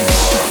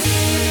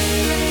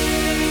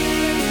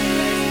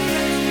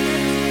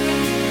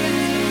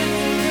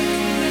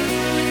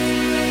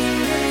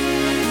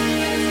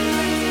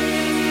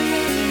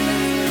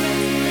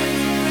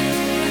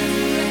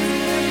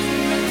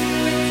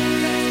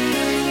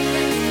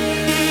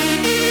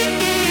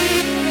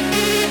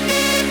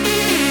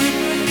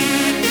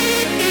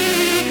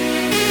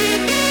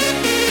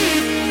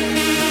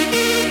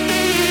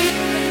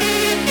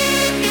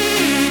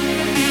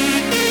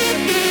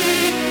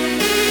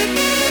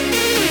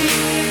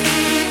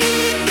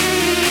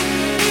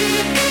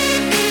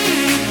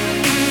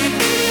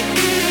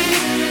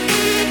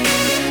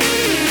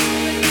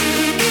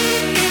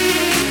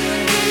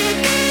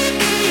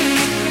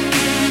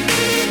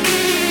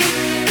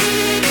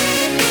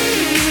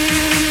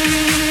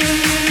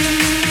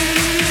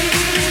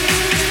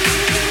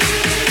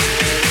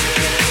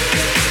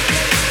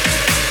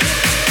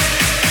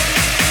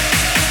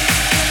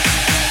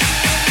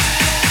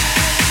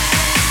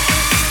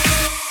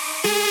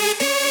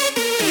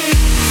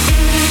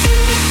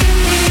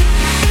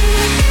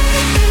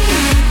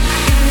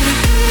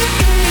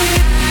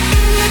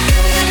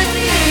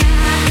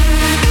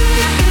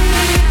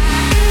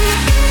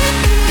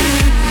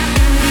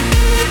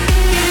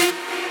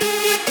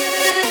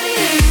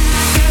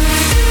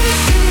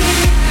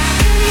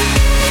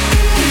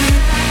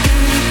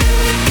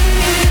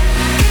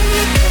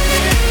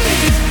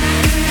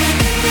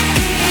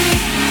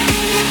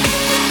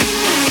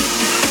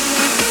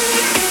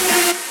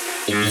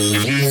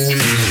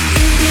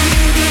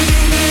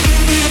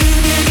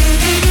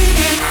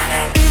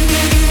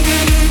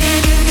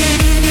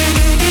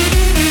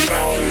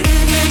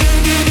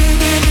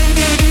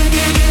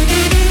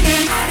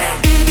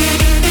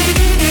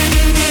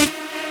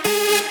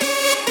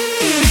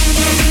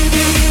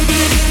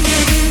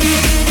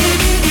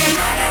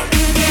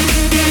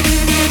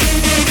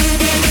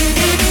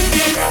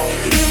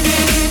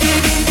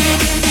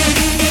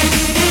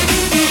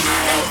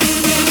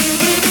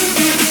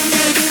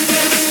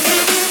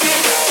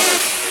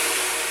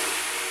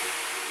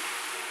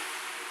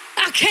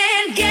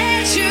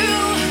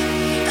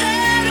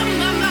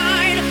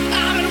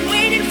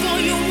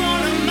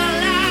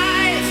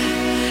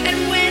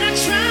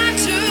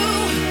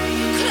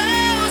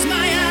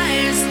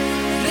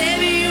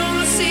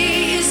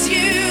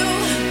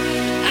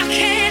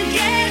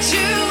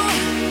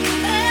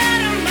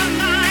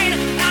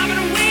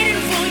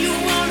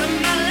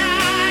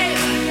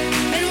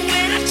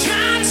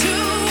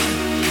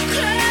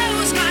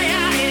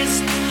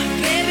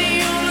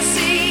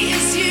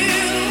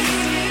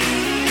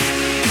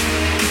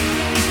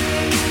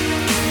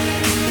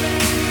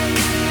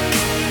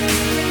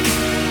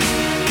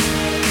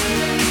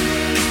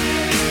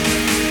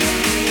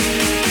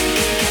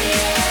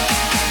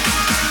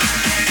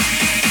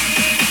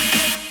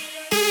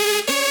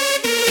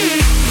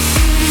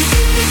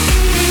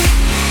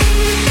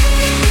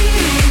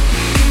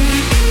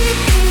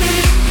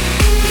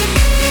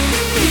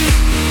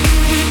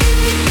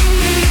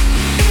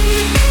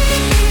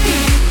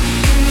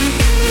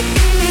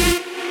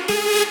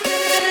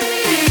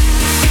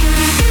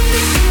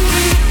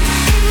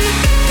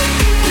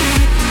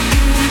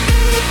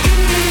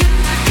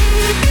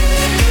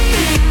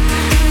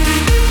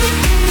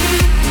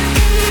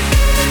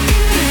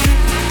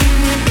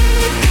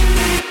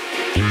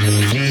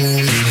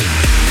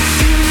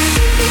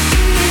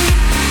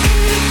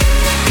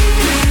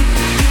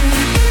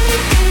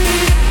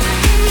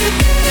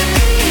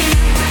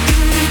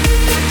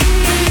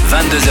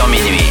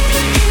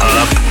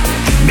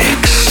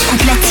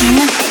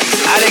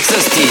 Alex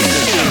Austin.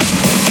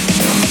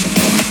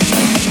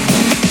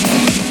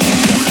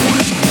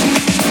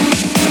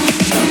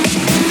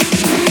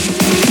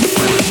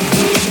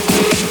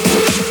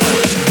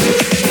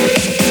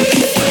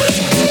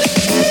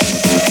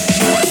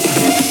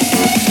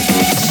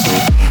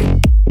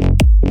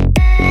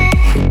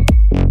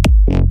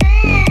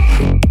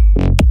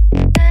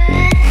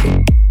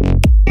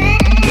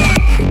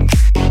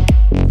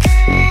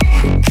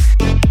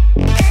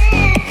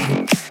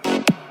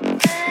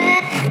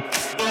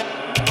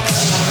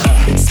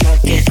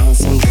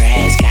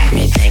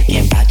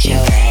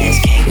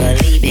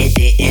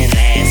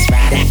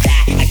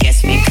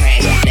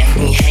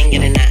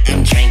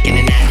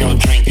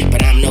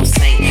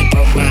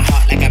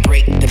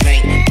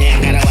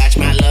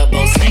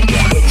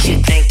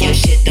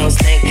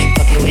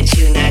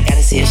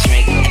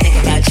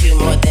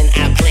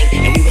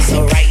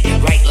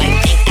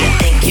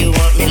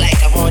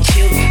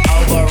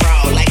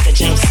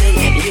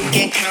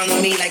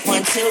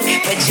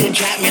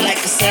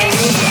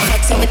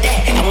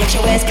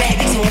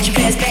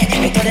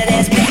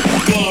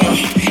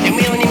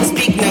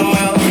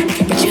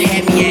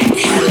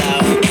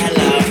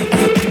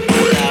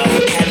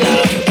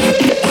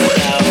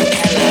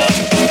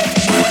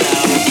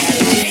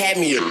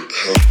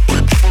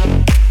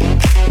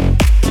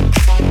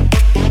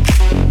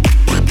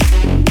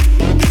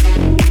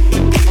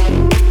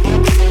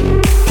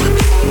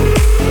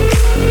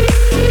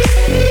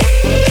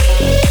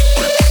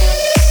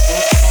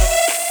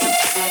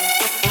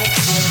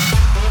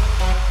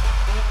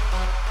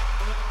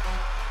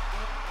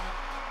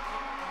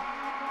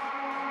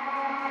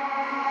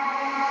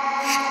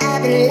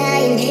 I've been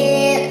lying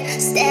here,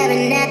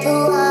 staring at the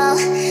wall.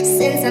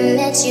 Since I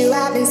met you,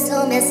 I've been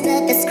so messed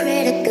up, it's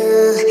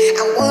critical.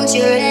 I want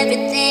your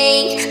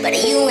everything, but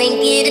you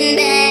ain't giving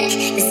back.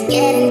 It's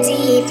getting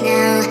deep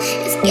now,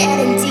 it's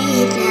getting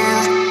deep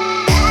now.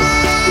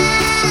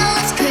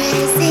 Oh, it's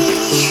crazy,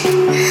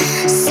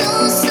 so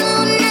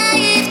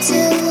naive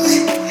too.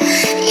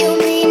 You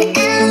mean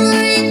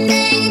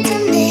everything to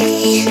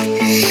me,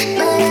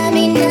 but I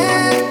mean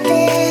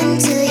nothing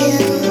to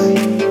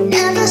you.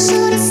 Never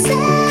should have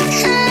said.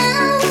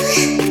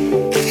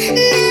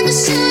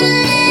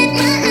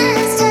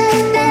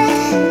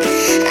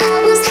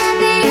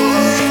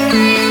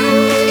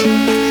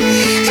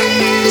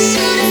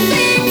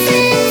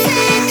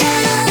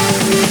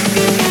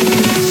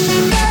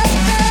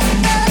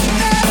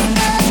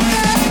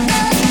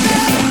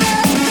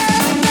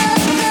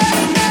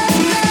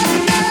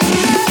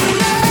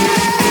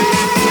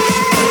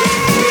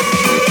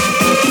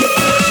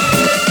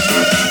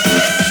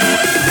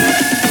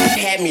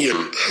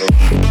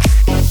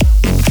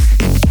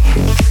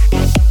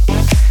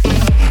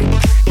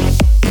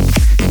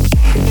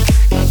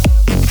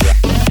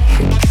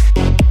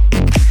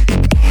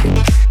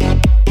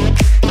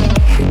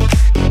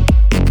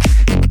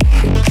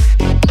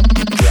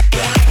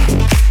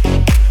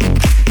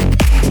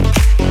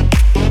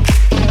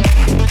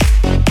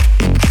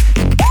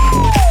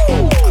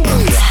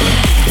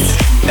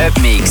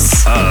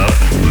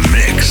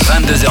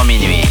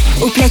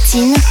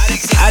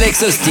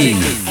 Alex Austin.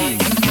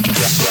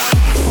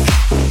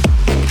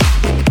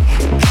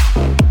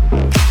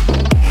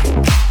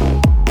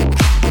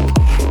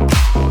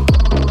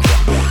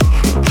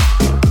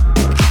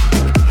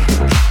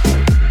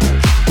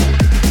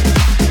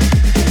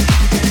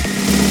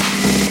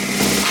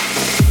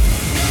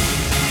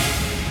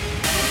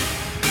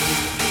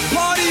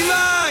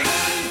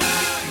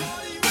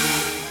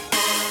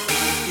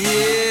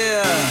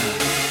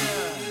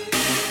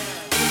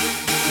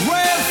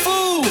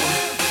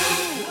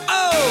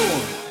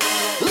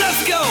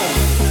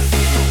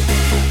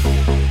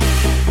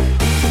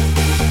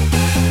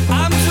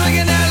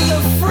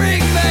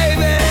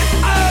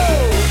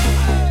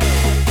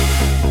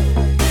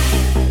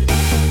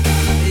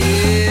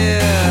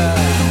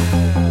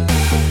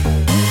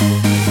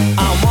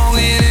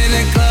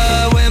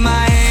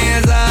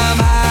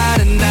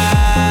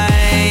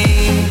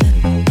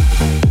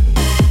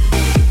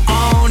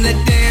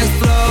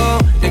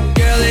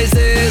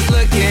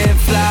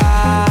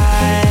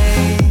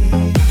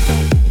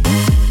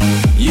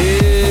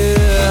 Yeah.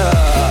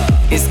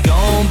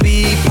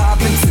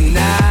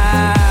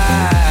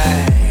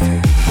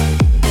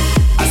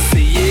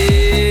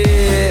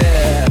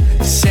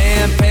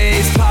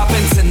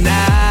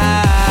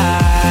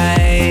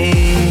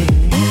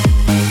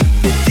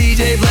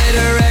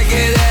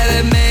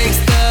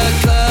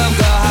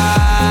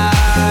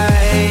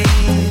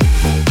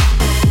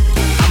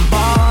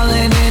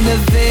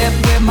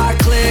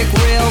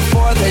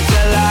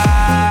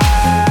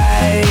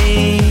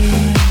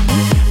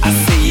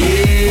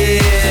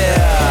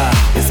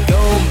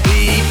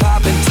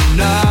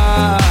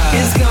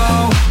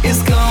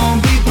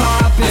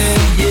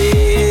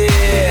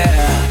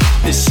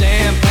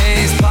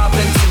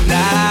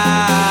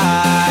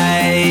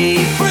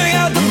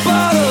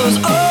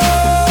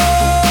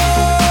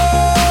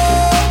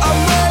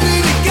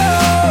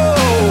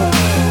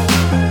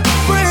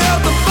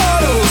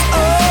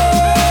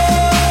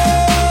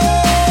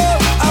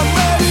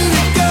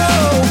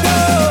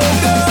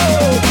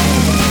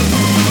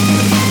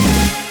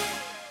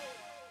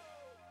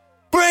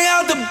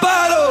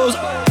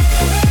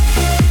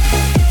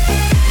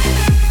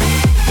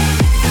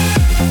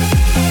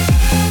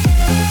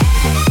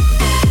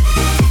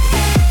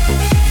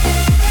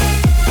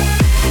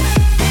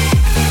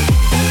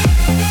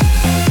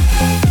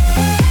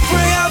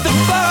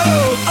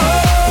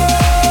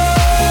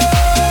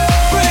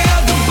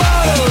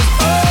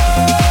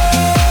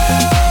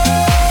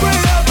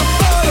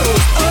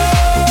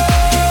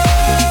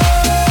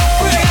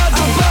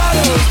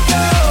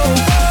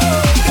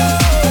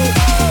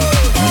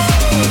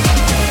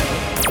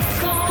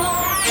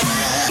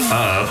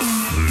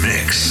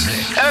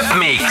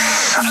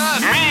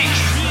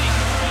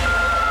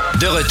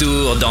 De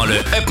retour dans le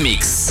Up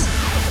Mix.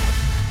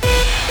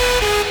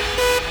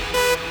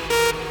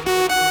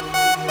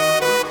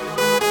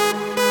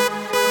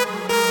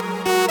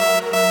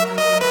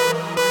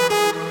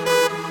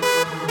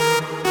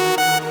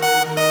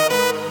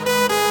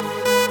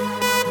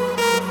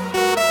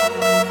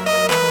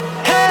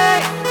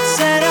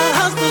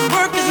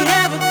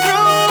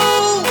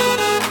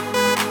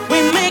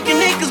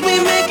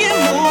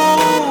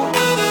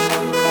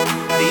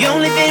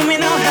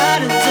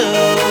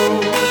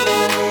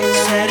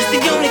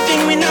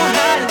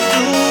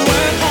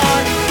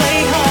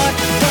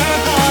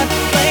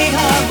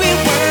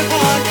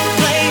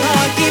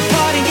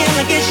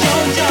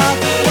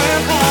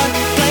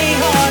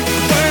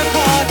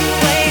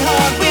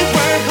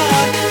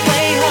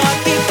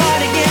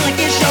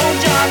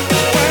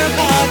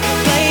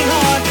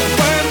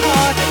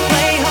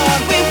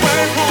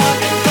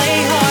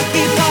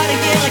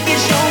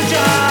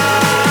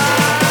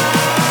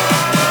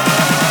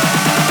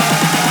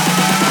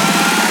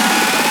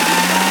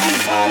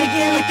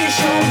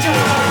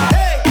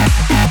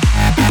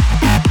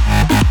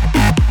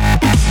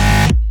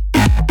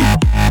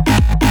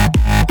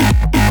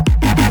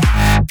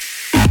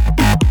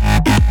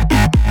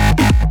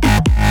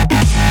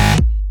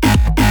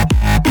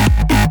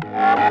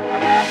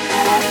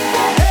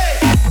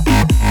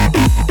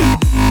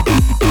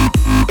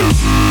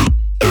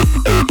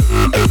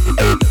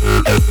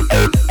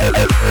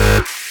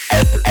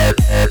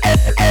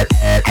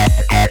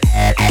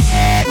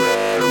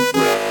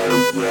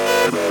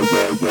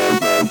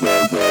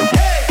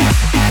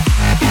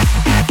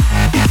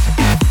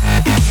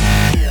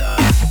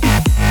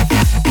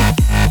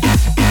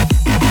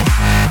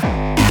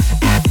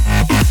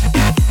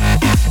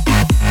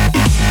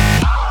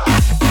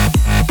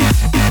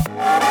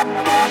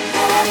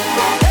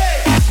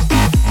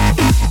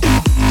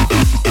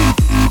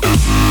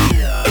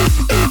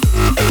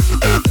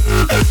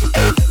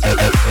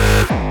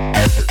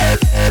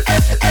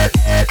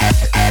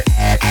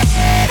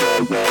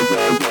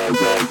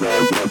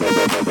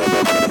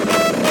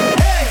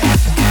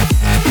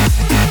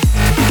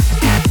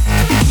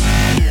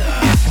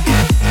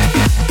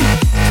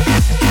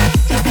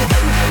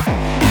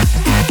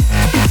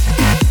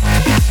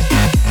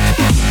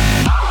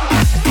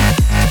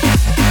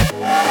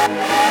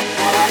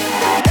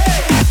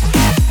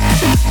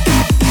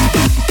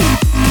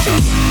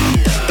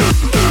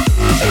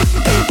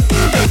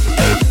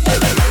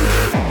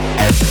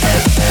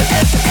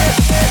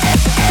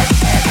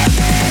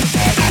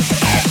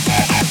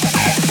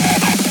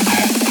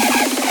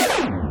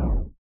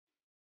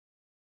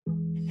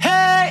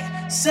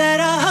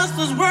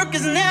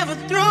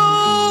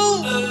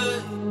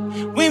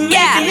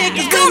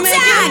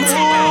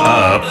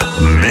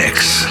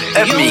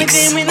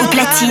 Au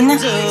platine,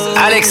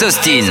 Alex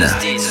Austin.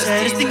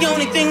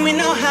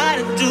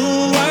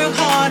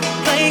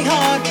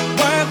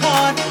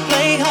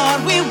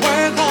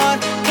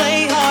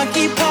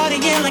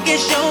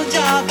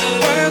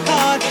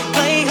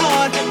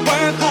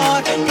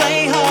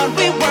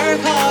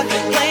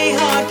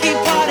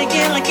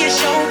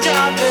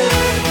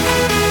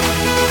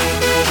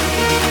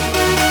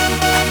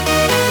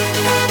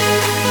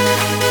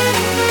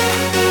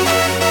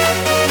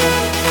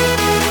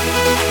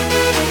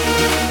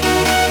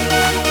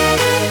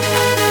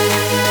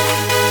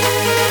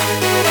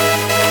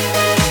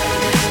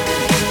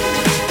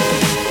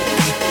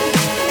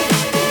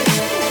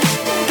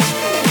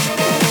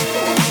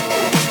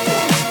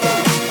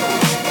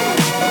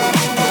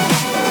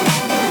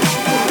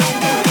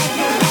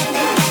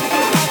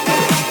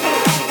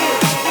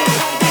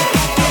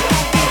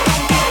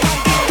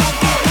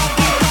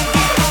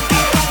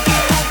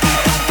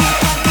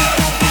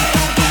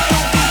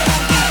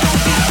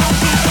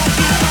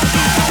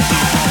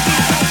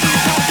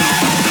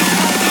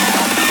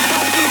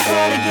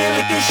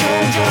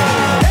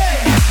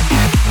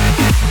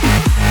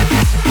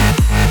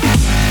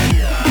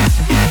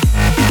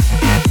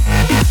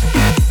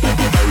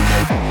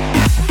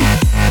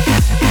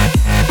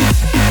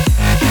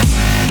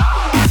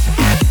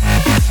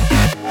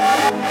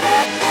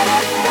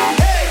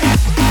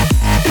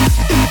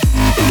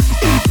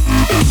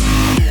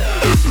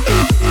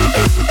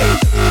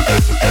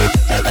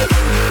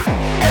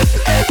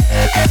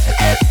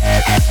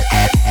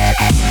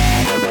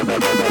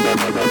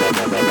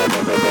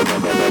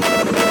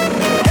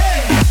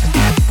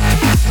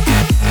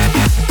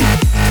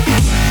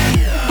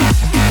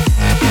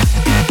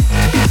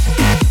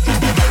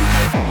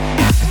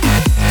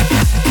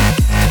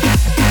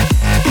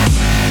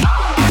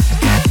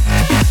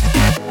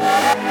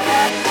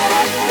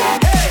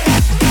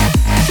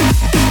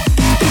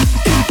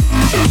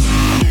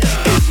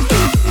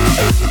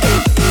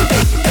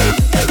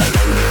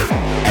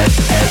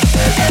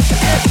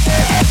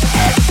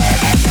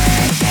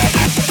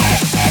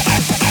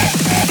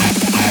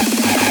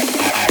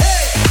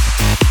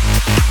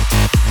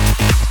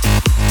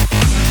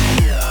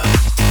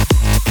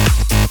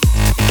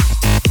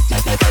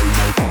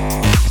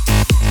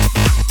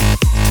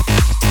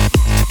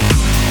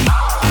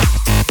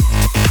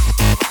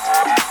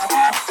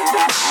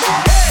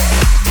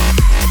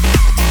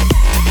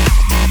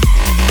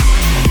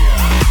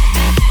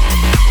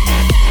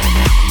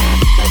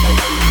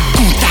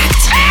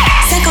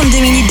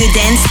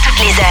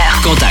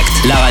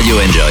 Contact, la radio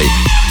Enjoy.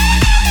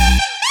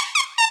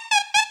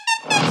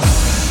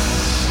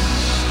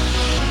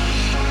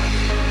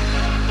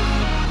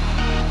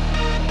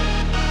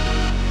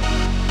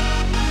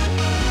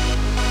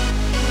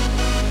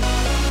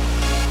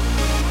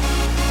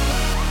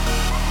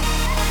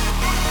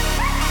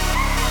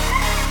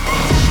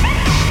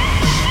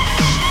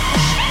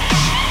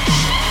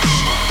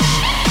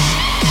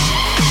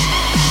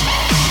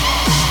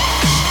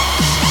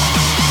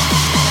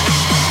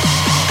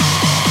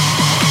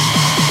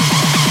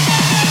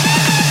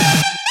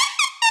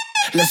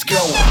 Let's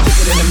go,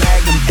 thicker than a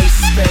magnum, ace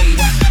of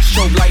spades.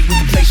 Strobe light, we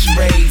can play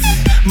charades.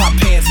 My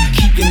pants,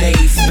 keep your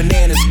nays.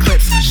 Bananas,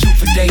 clips, shoot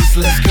for days.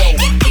 Let's go.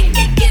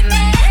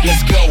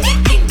 Let's go.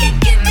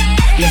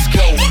 Let's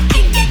go.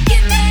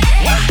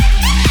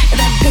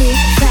 That big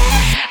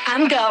fat,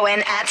 I'm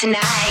going out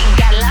tonight.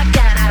 Got it locked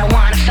down, I don't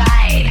wanna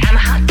fight. I'm a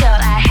hot girl,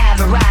 I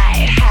have a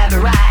ride, have a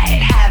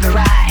ride, have a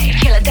ride.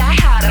 Killer die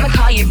hard, I'ma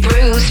call you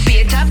Bruce. Be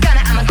a top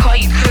gunner, I'ma call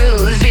you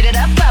Cruz. Beat it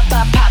up, pop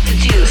the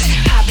juice,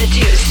 pop the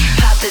juice,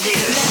 pop the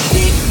juice.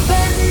 Big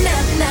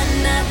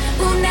banana,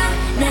 ooh na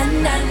na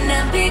na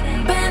na. Big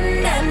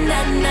banana,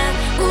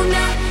 ooh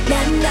na na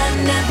na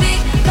na.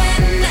 Big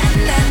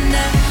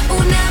banana,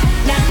 ooh na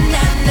na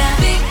na na.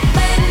 Big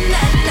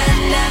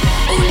banana,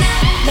 ooh na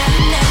na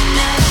na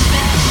na.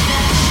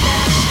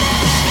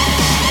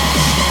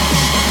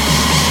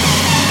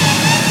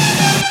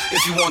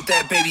 If you want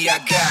that, baby, I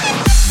got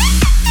it.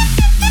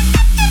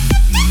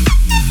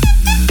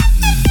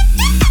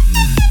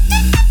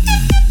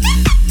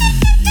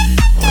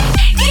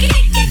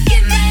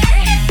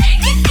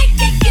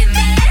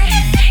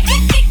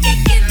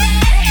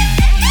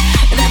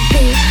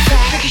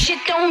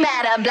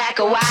 Black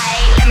or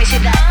white, let me see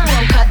that,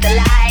 don't cut the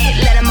light.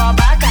 Let them all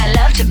buck, I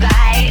love to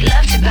bite,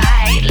 love to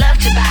bite, love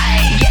to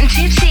bite. Getting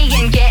tipsy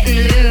and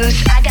getting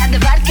loose. I got the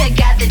vodka,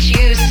 got the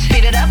juice.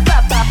 Speed it up,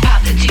 pop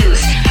the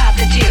juice. Pop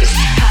the juice,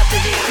 pop the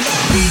juice.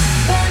 Big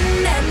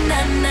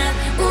banana,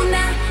 ooh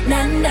na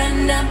na na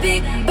na.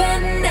 Big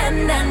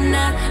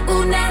banana,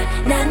 ooh na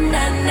na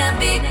na na.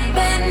 Big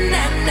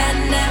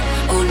banana,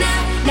 ooh na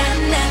na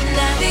na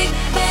na. Big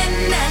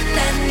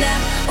banana,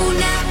 ooh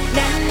na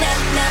na na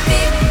na.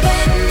 Big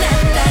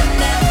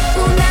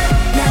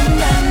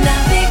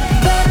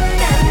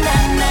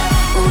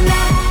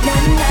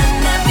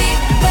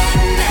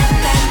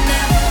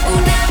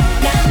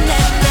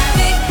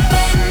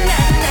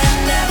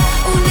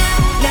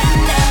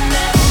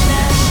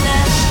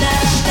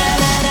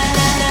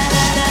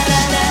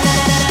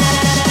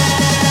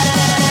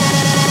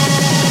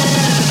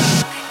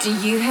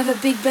a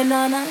big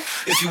banana?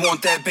 If you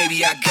want that,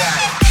 baby, I got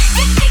it.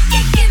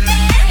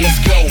 Let's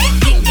go.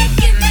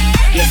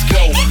 Let's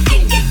go.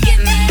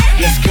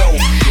 Let's go.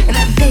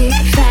 That big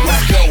fat.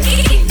 Let's go.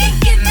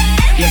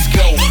 Let's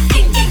go.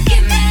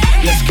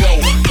 Let's go.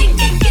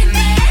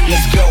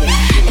 Let's go.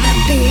 That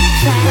big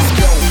fat. Let's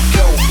go.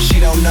 Go. She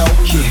don't know.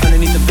 Yeah.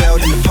 Underneath the belt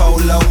in the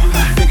polo.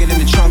 Bigger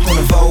than the trunk on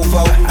a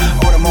Volvo.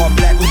 All them all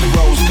black with the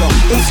rose gold.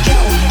 Let's go.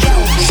 Go.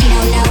 She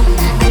don't know.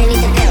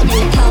 Underneath the belt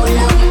in the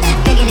polo.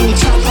 Bigger than the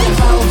trunk on a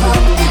Volvo.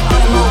 All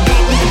them all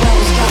black with the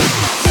rose gold.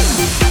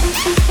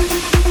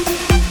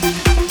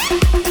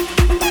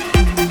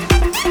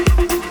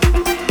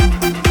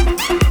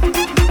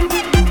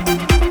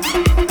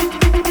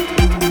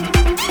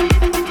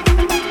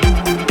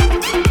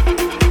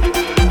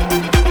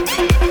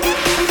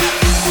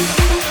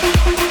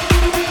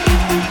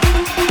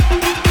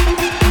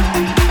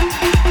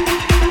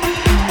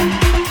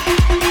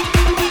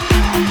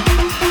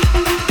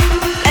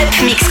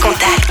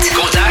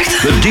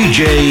 The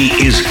DJ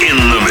is in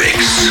the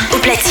mix. Au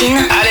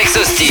platine, Alex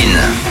Austin.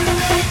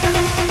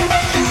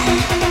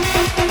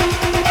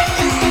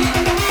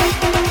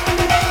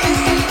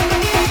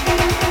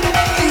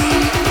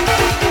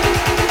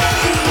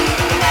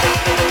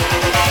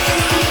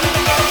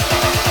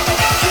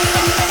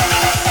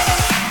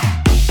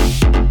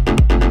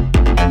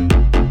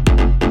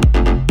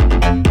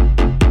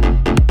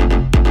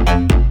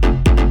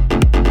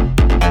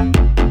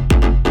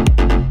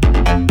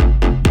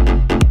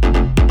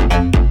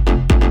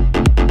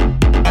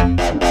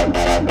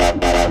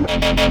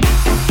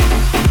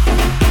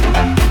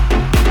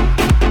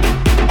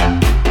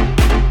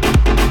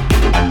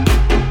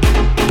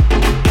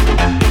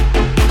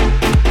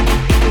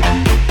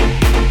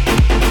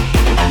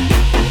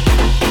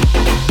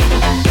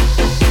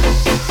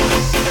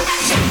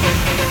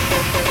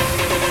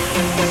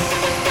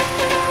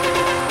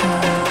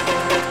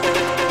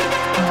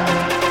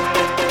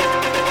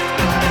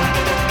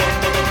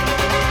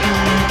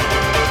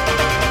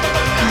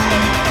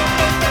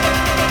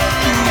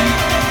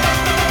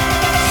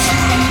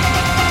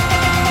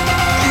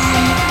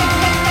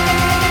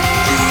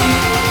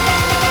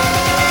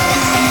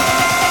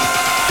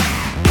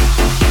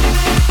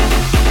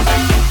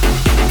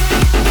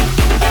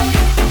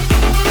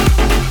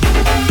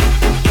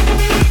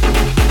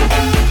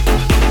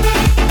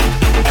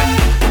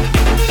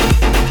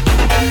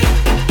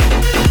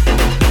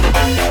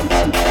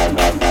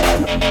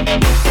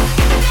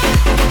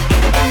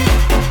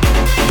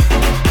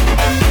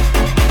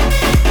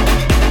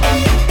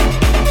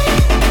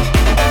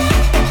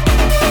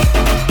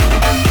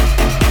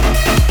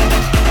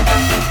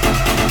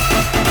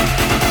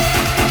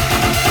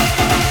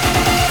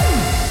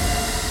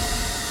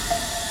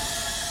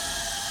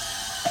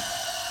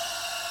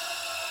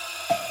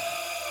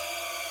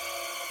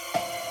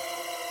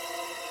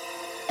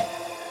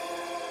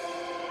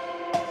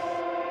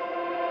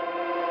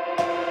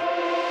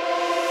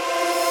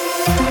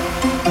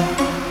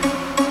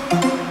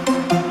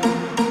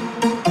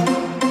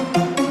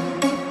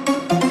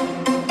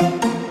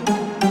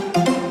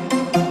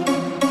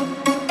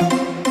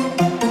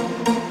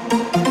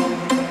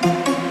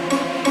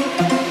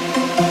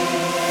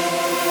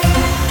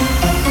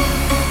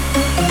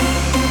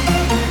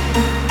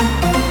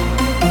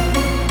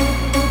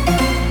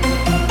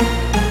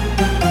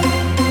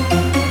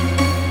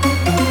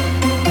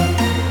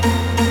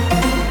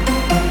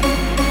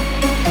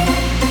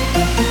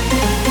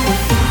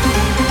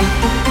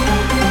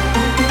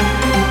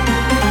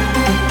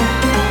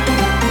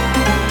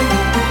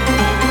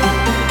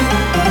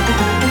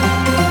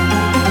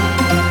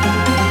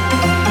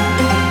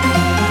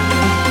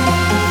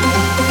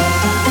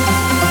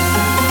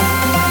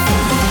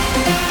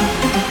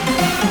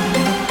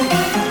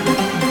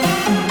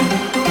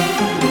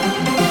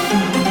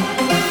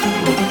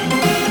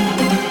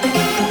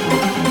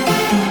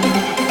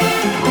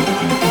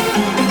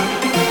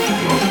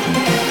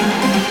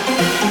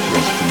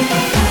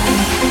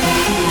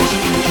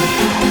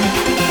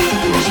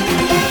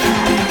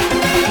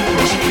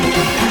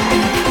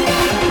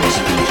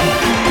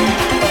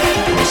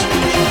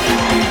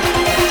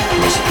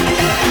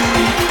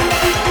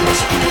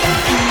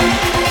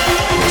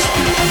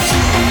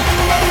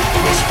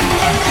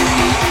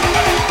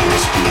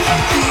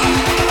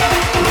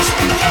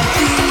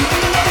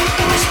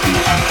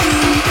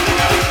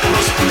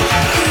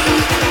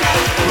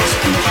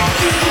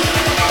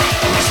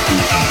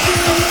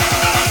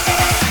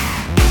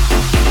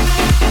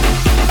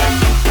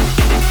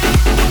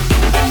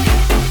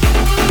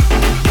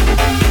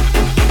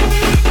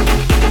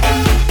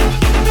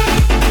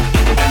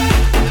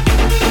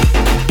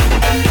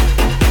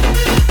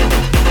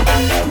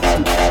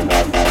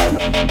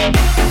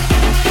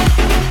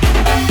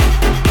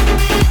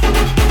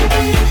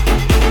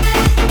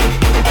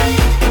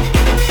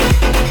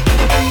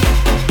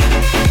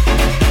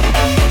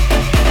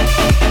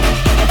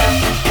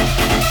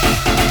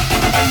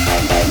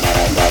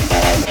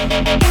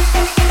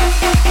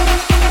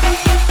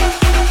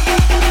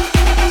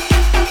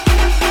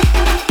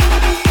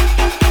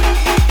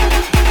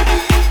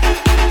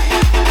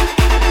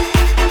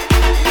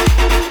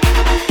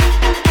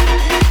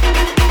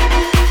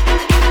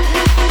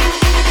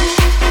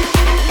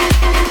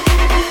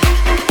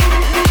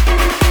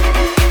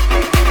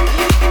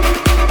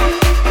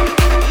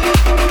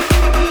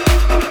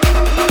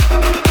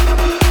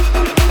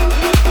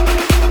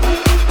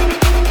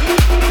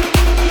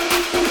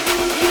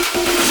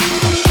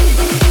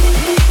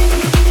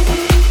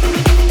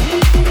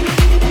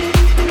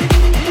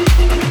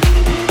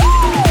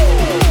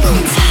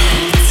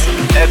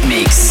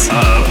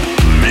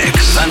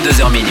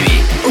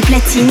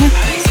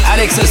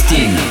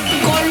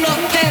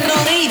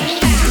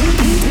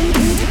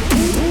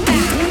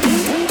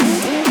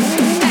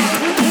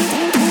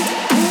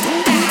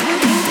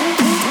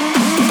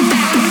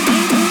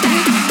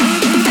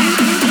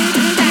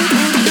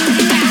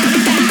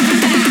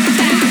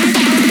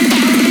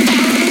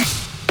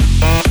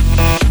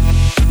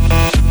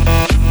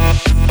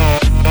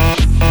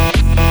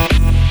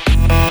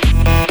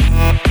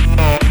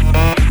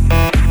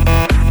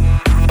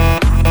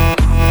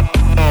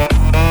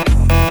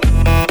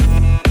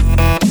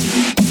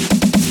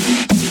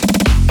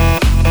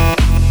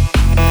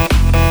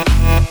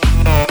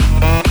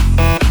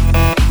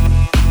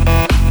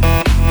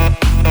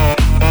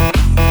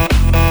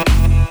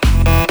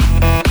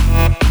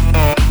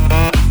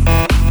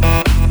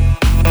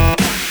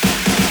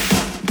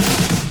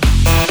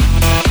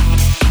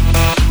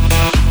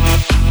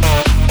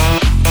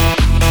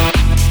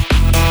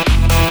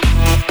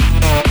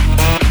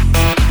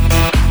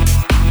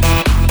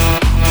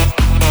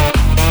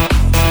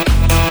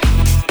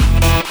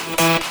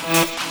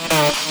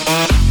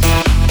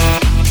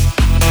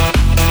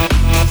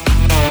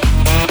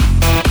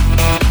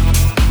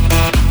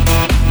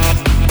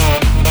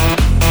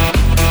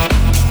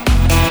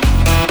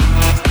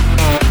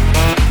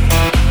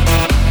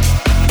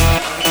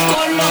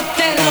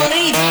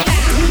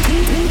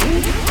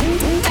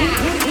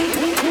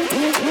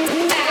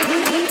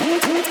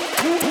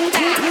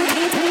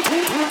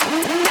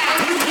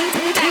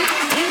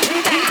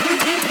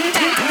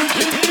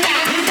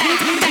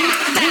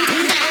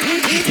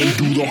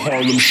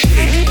 Harlem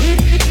Shake.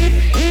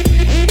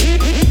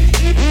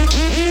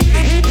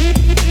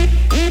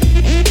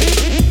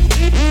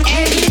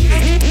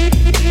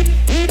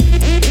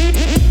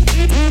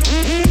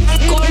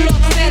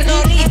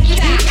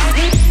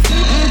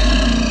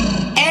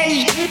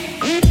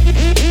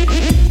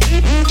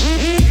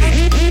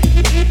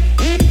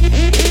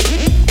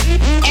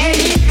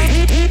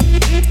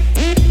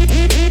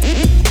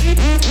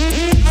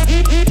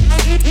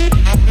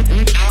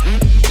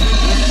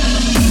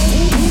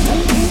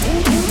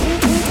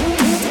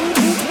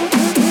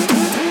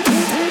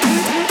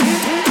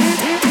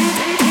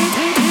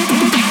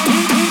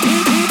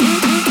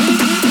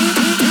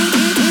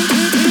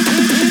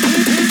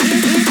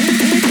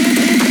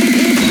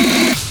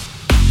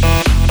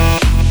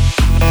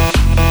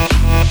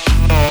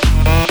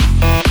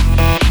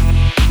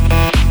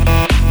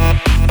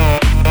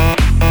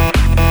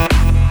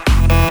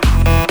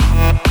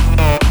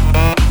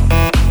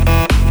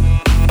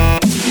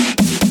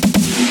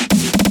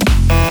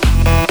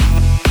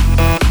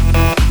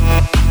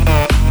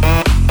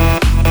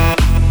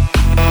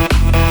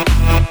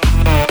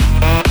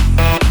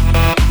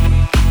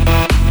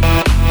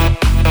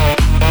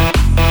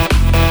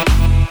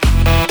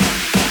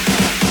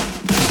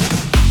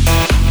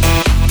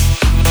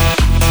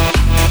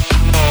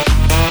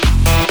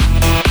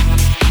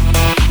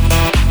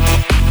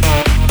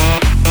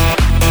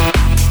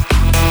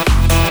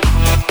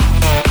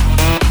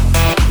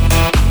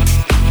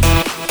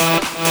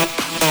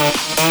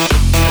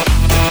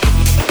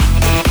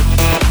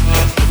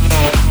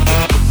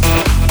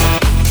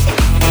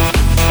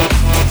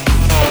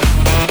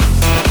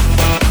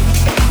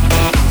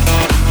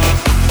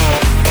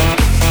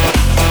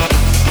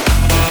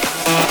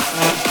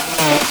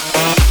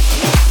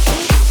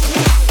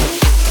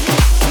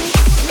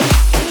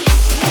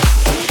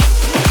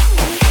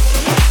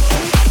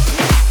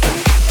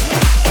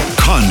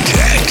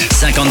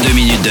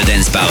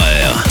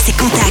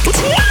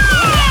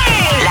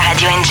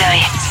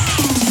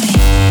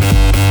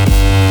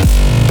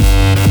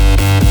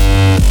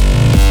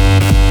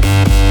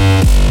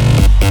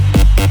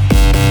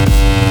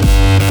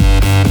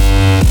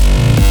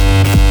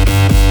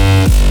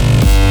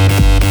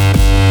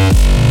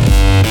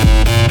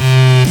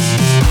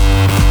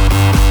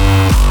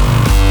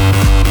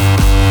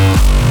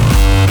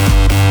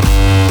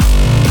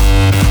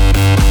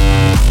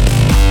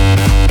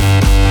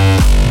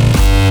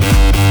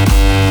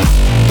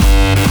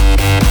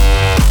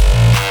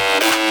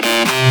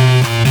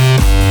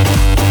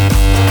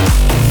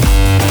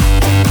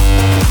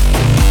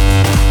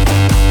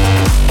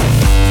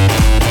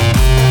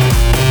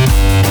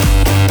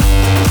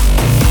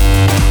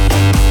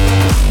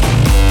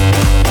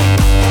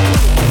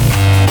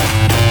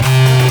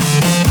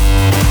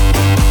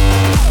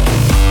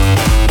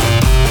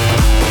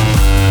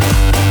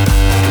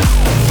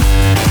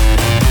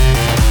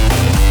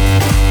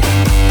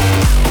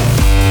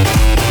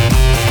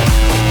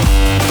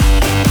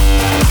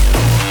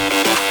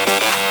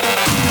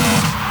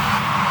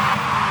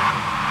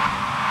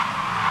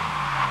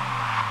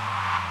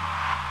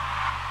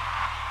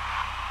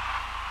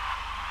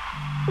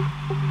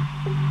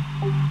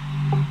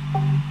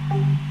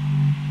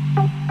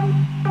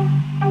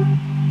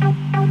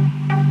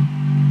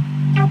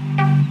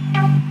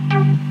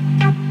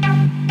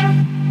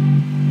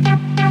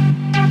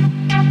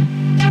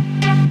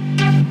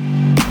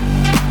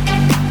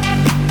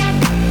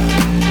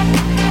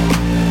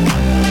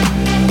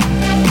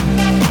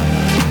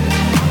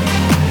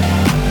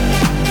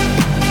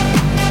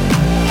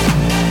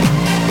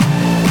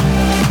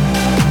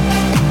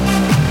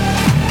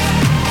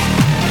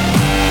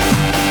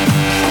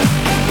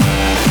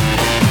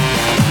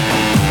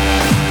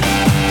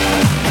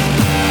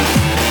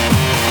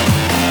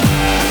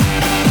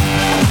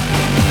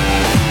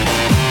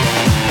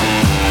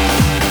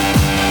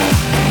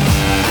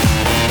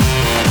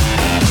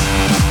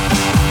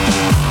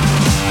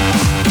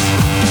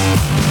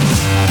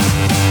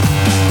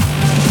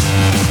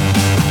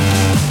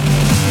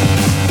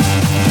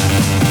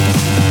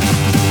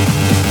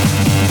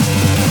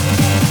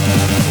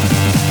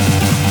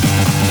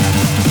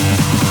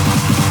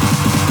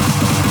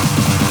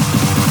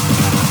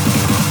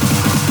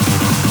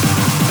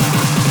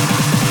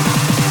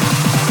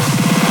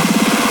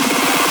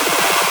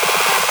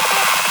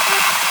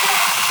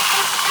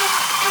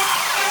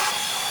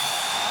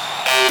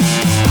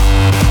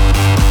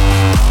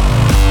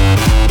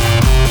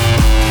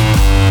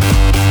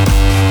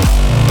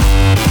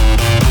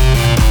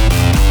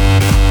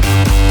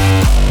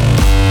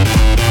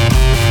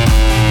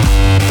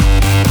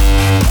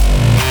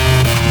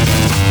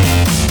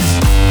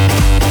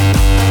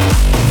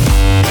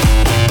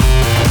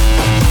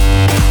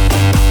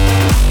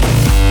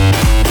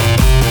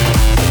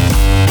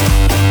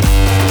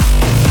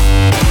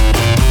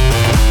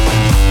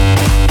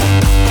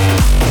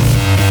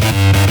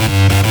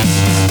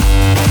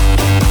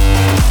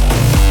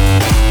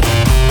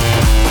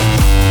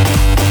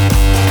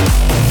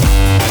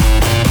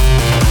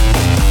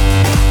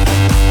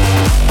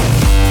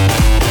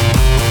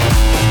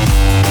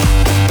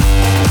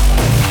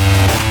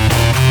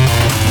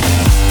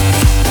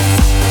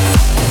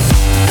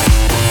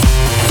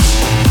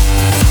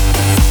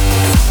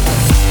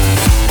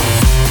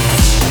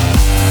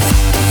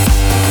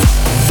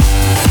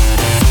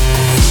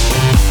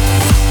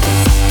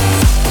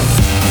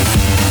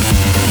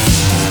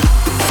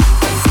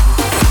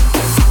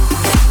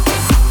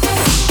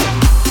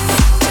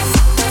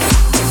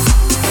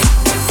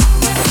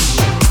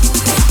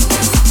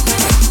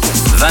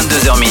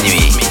 22h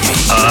minuit.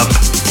 Up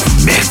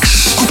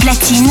Mix. Au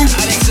platine,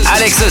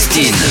 Alex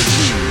Austin.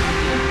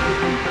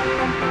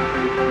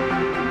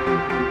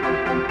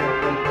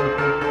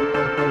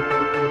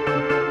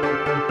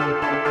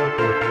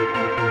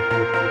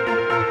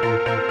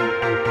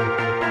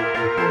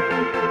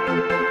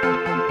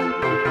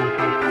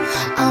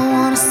 I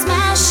wanna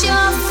smash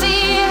your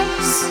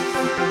fears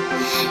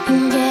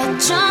and get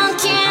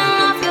drunk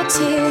in off your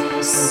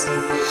tears.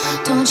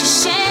 Don't you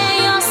share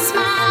your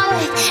smile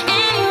with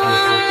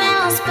anyone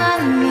else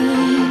but me.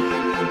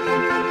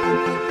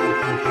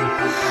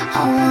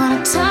 I wanna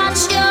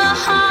touch your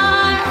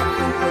heart,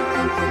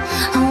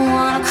 I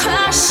wanna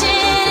crush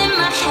it in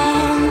my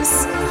hands,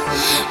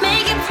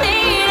 make it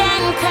bleed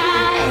and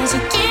cry as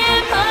you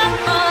give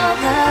up all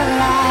the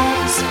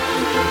lies.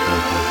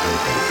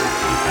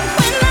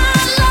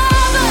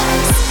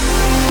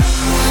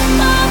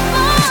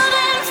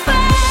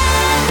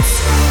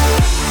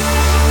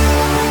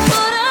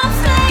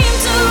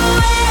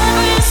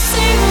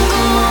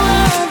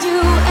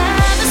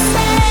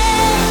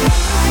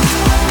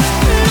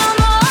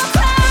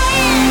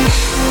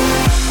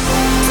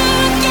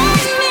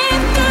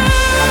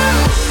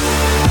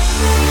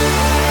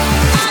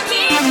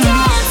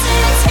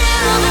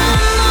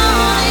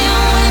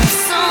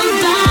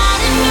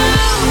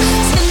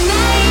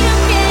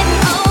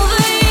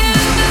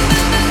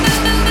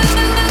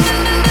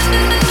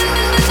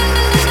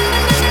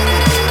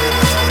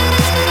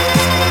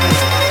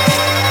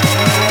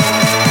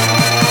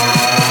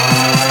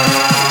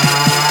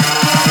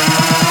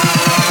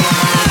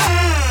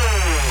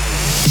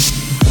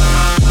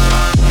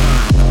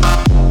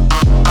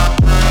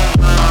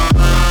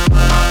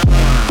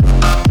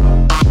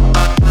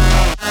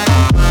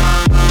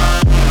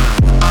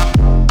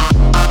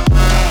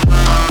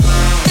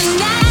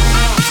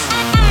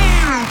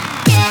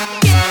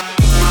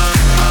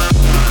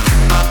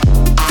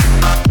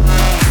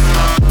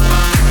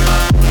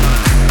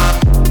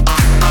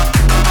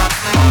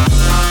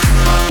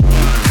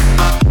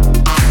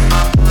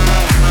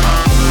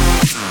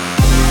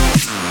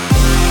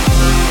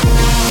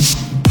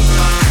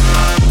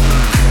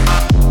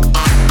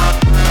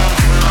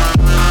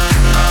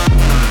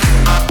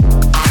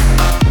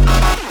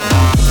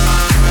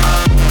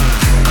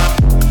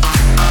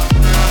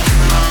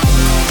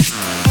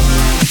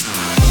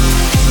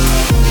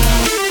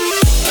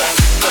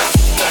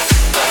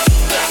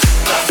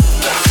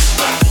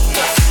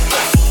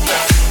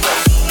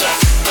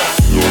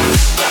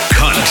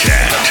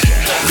 Contact.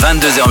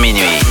 22h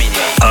minuit.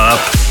 Up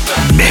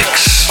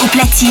Mix. au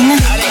platine,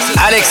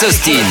 Alex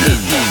Austin.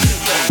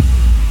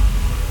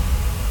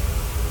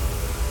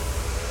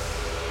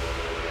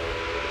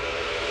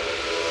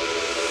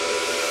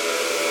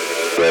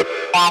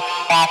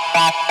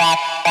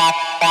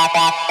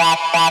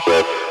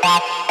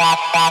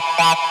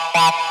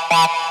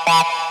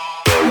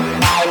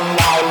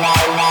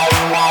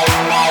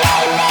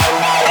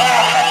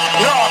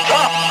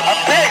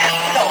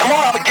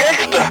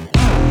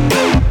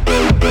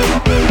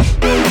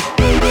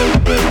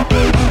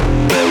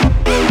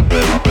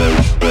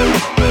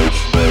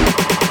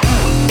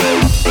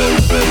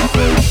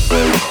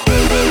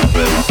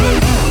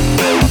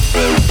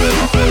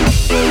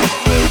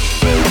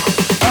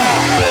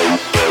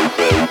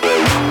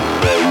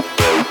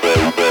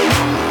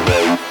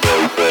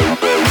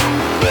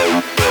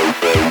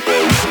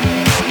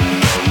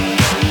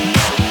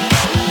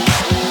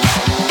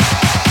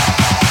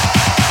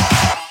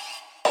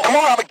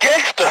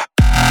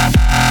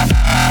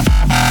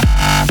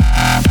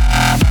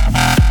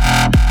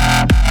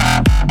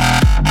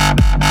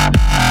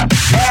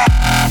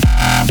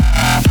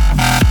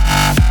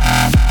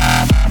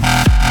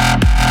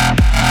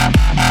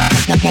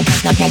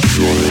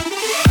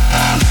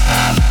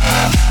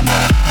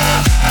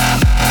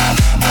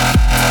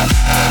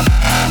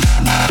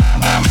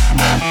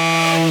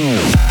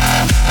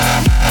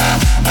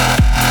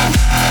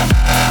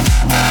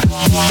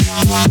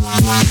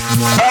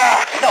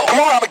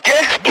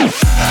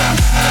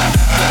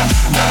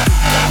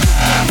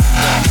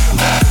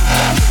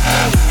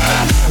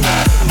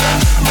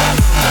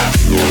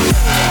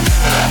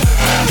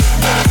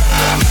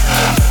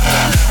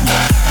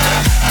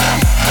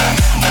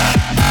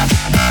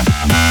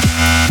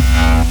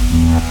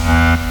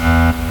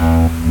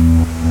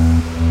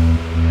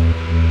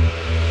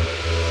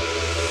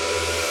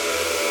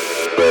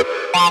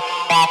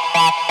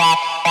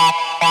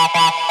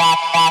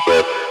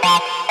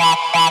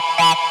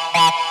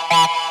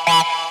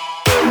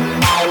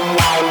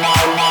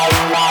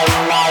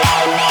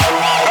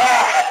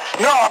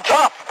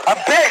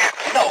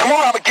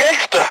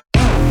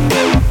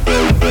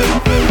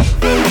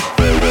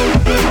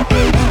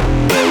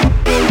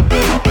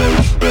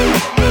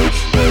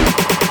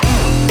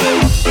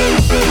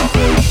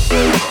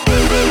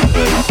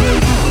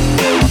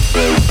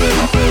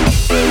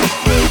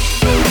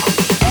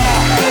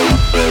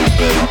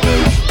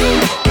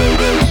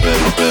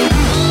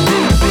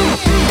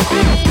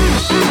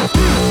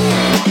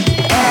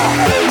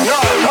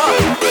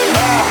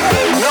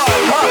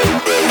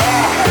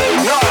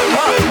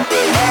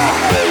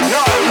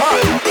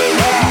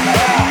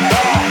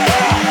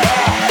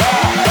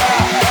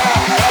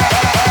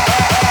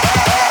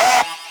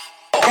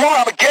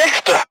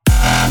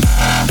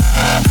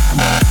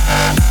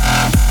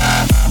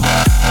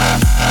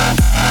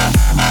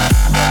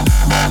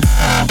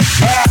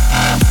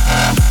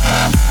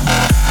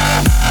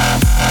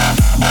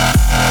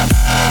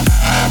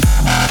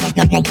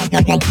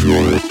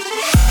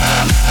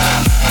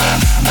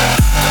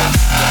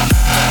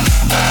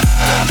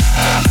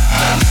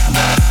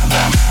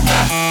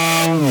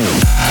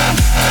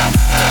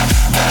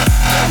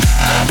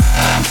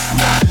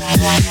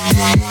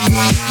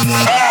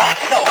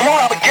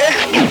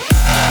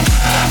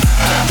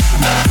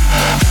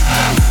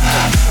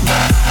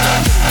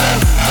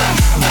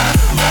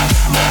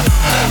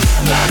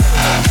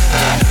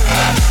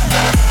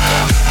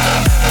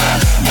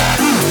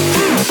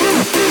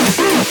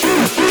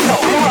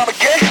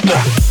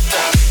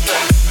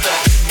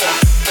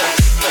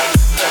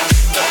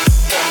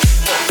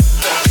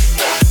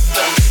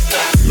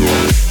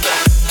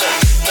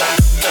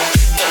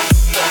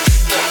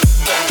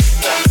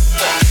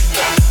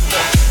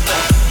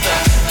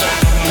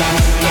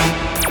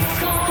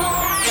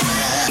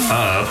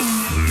 Up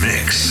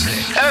Mix.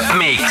 Up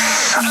Mix.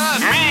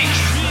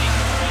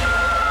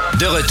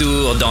 De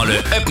retour dans le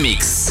Up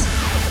Mix.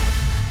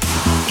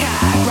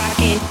 Cock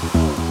rockin',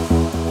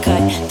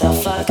 cut the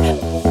fuck.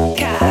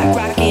 Cock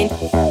rockin',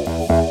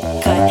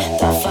 cut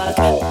the fuck.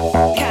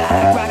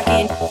 Cock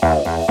rockin',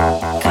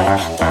 cut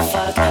the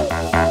fuck.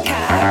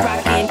 Cock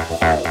rockin',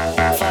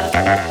 fuck.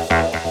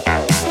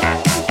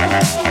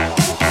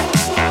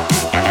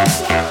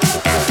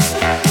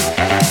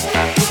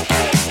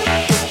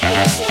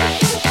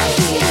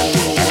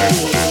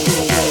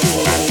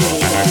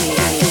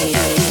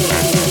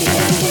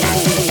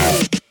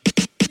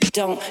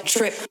 Don't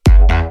trip.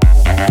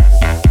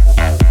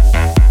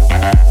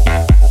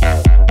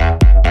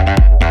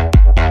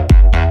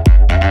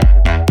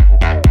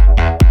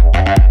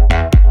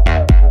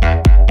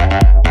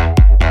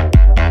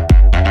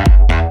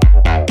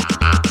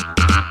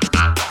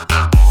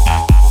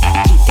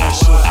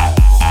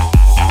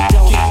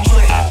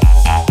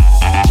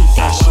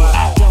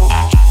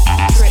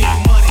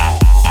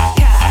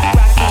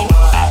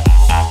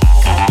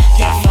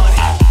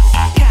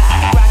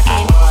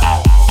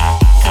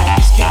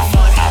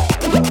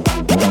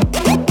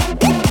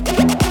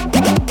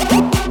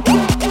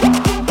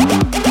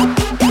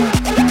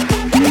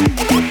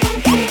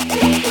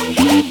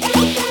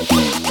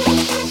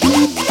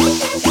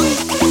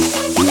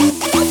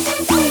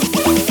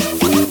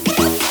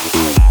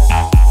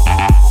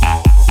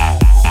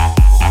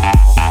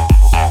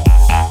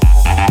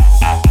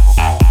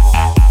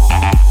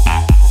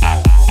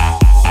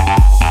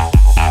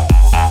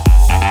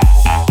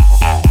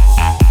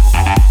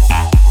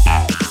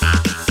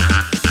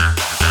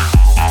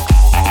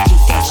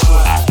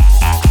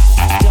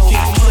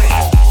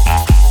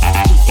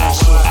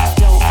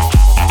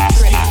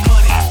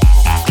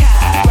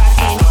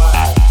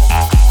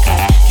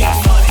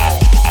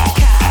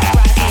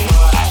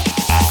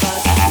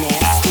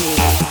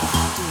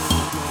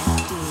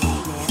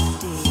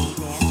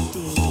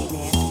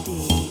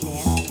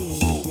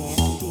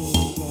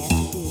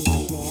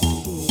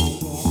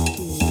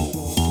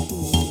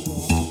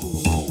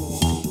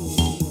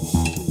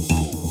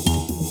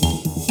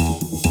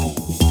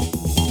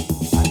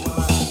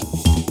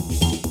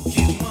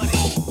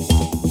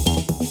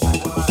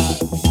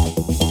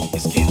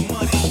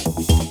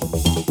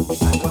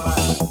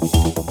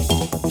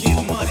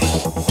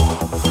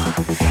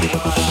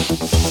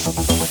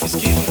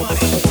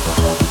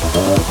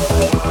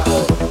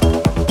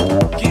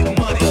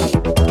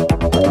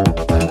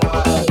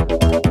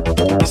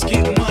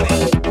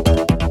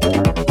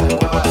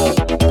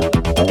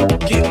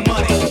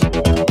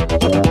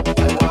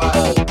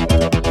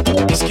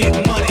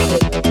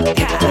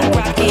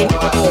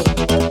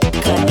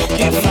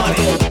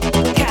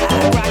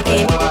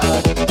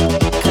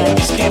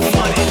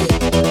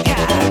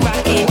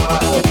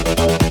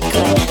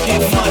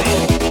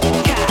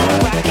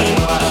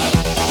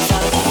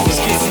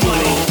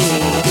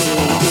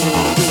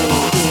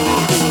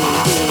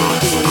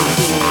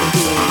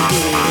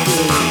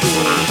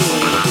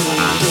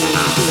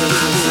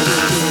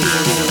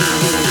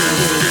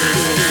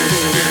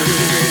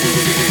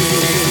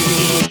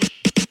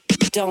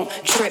 Don't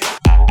trip.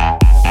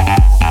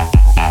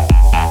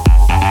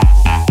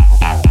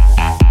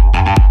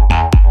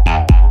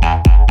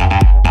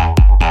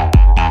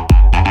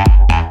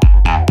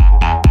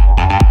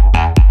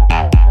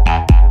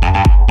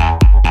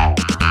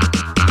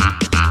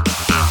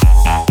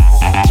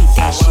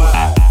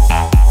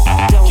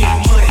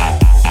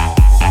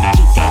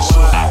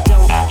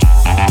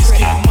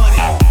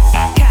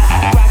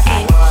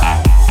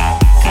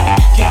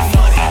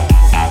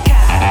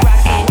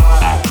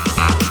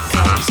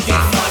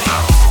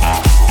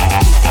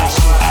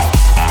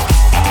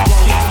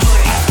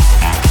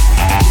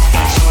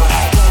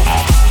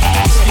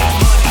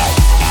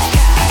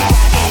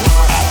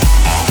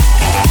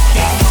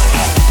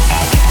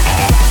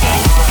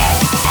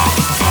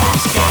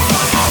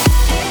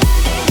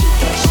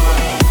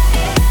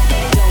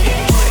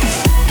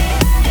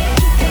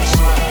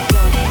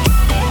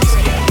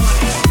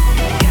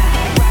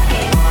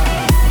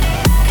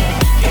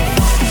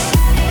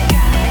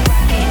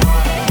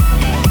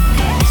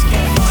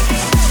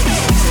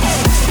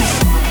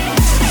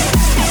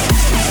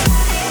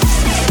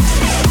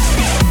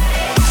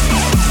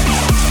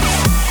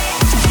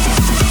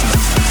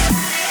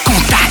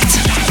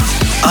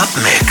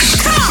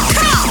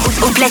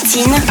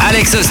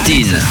 Alex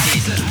Austin.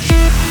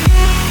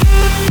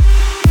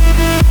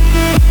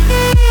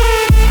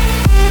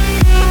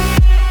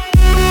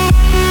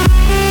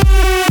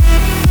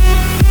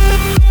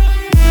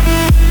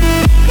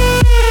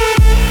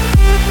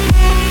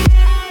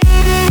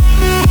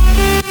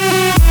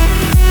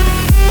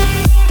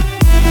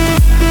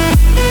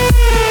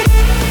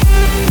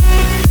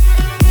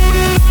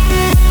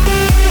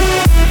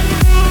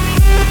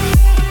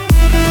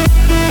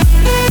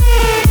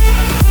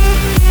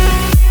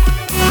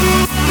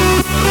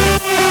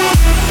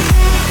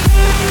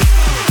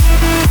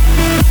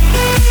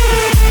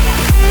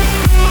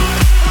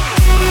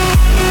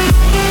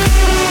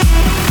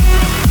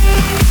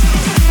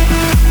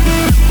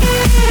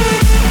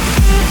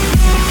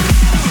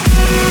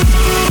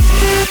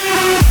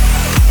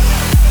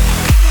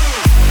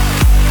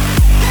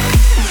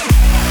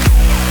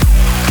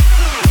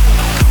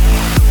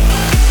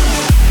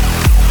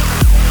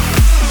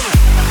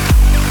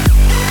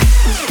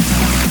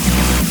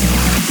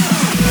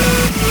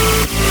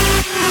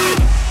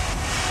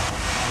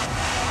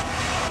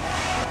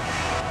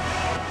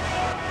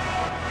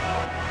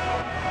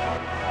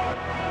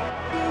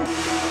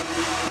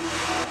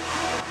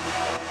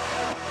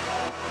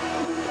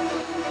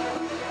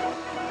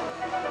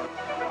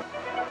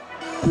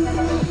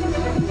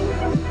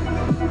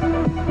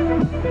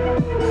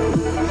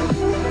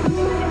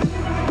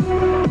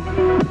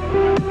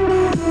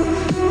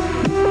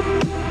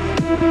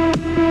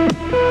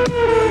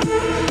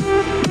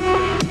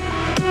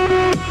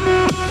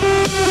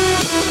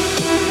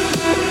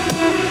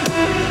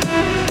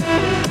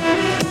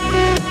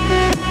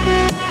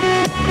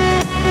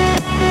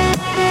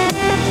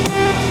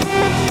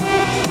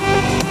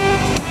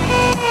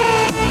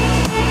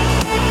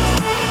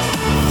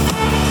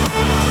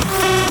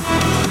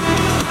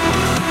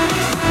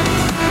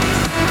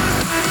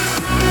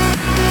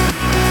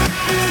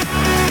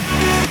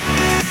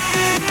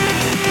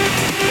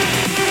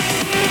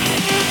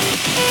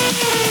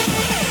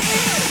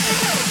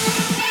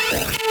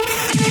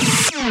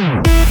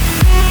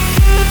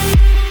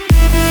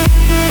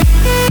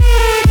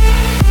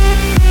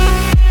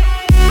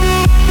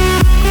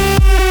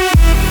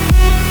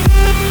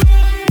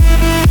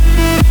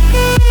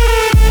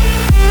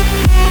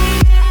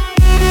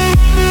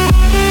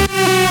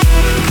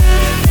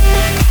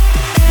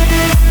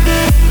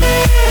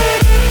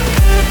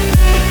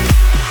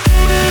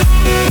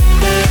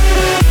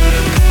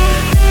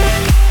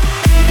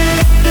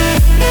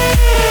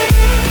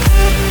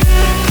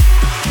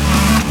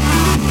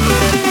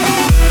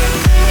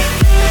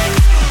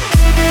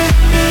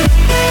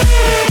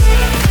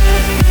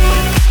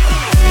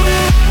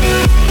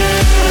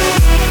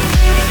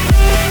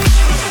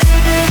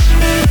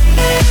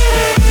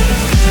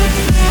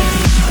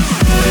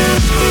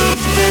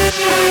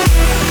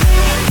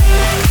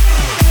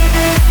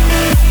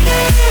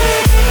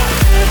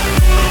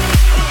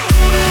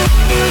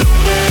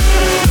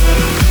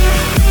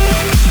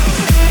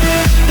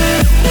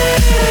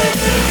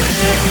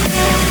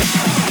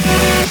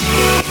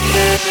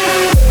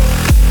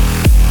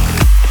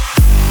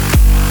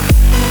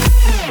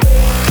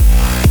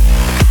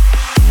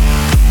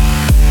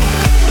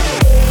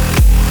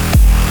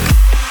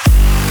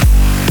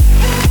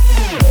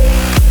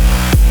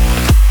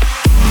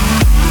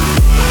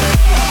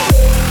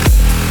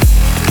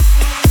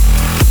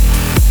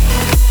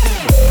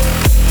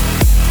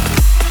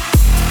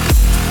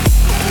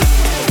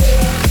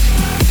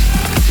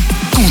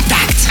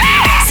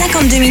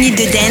 52 minutes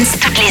de dance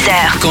toutes les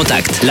heures.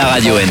 Contact, la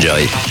radio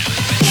Enjoy.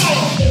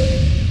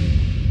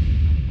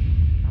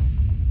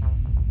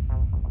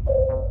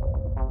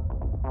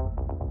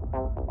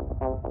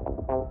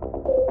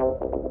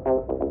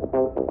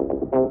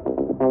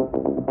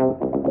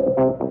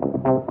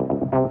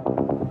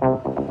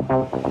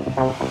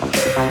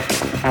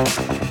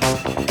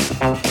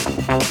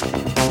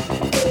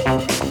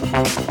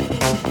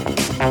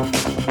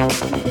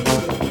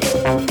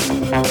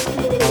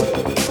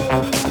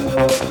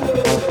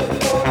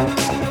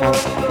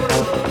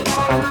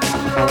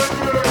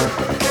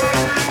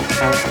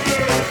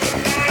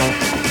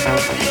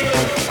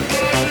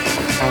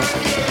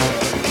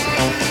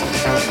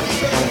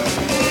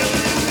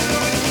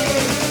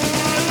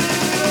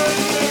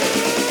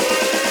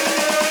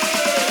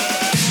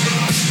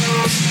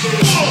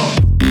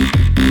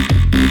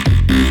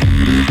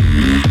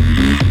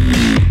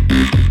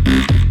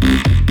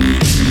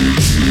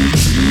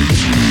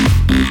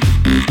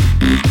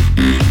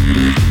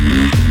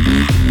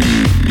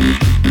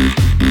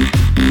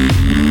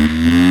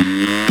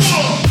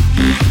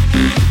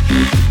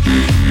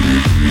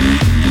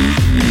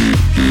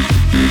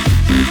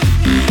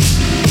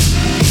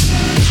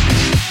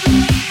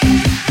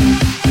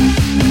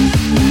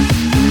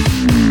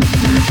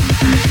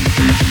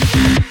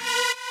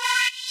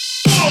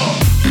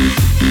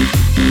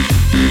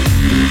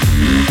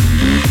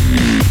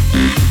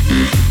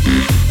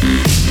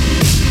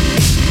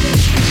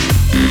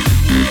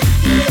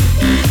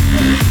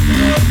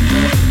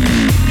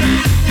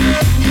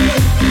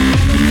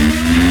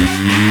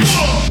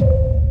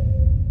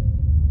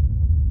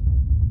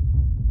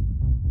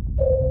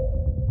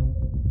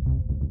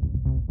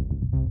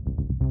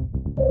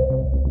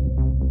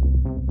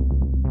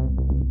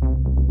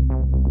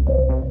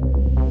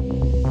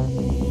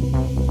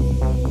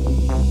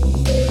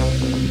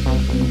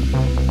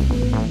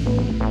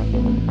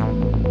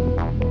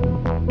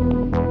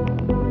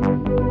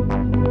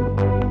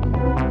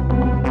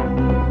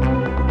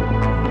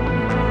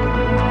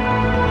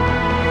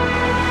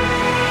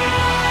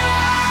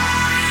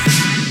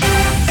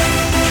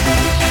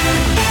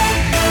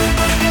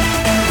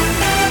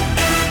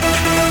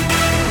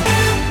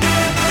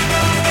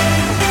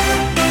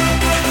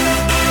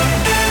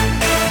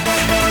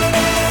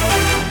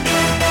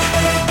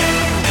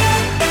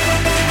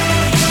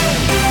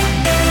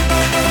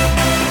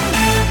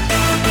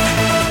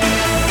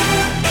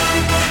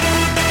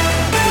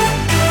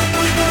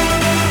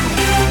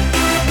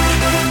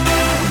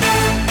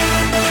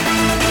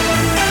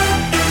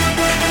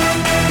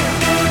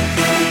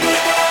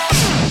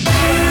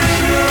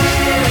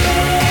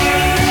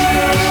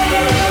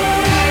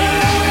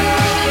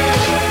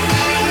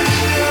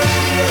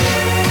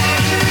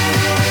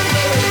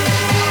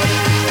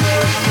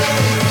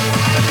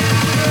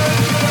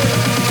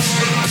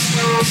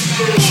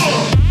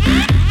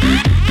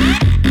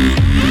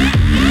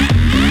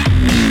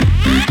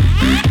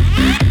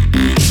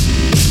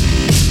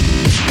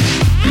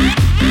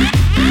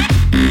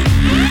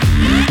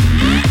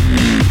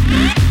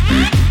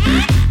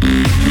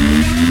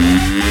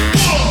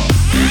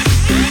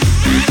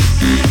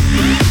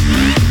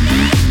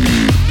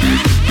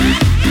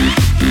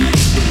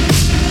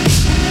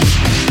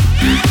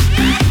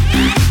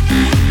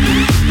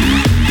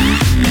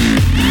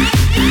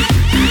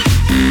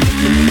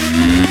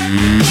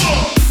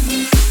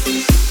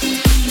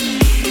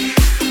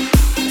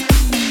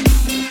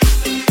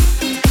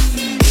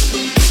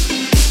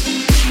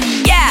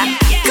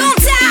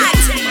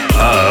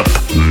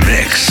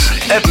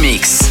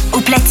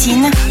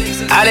 platine,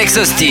 Alex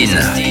Austin.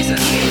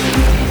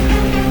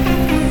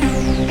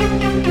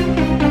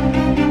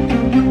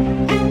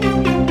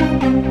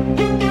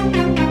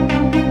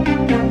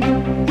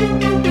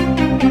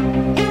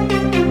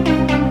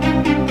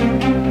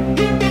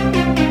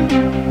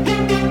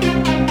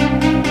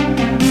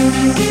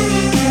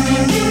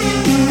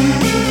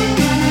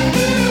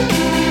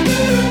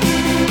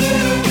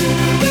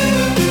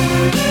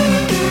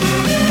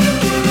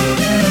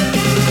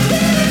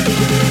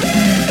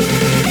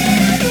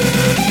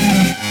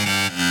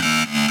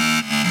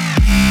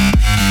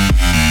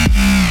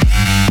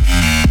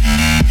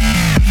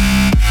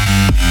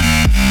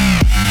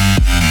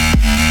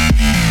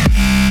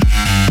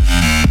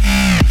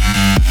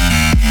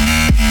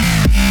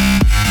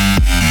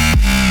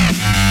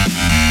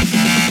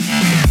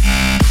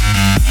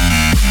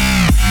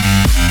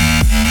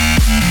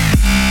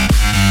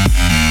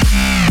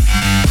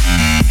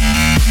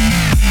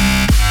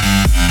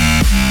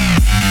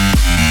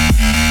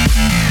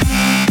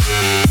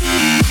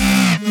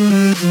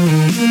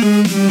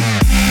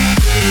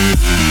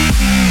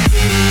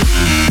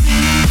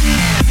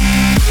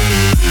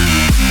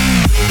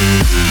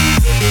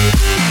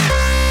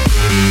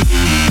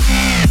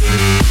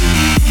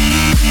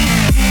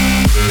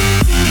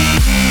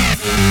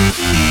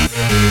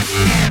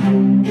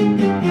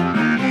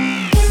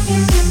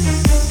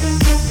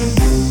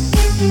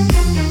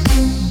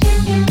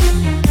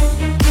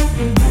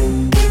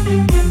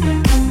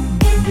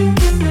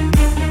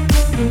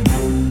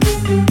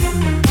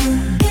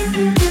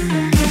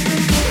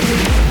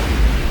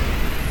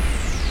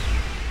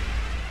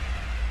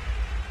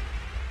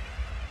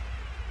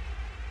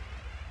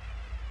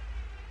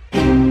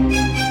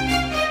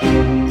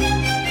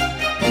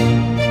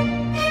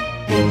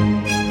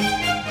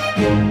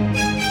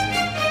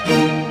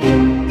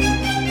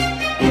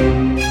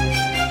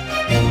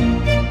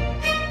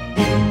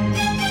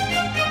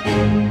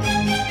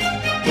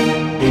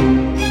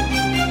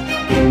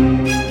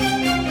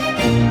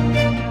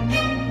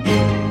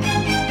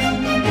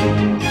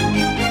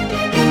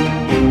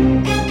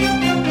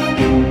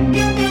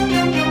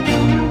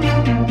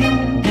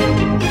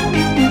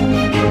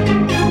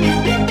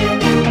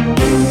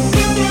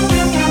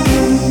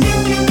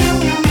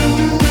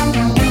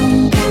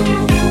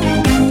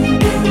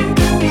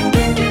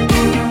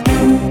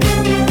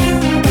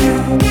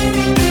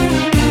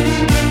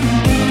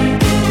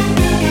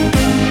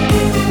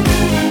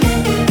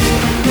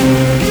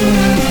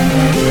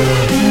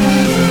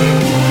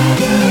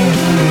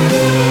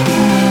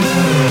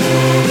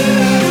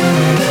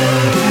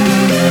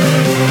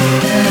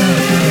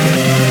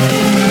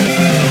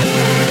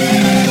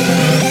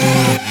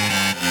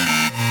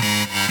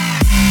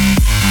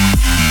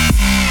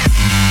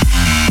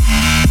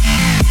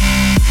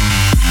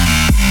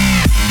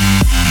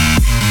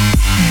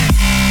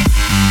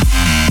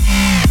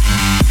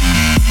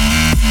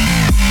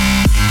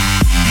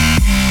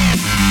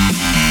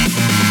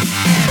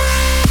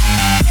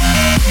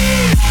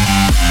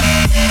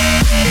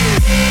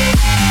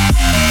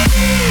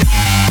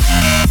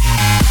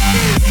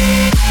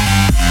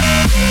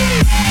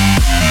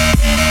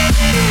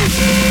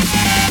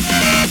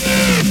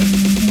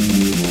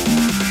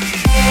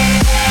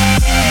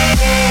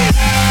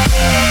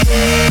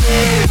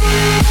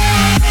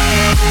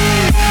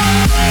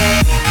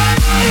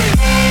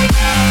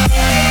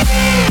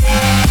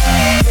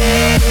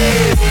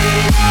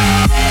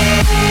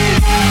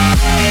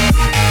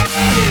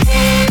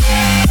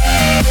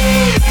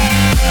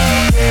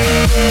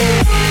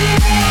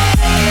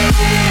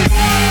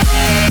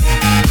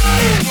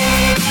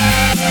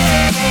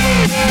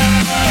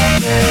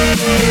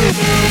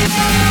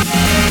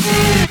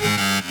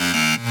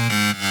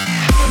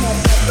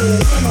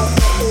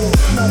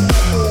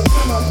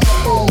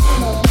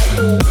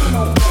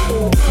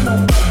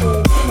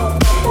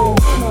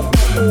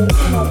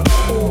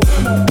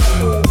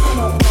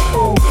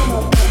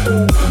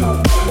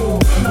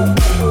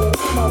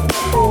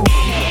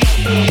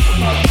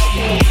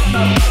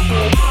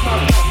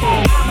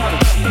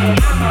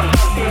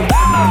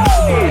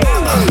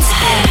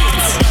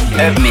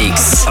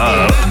 Mix.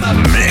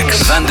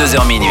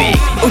 22h minuit.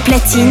 Au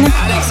platine,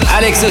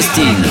 Alex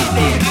Austin.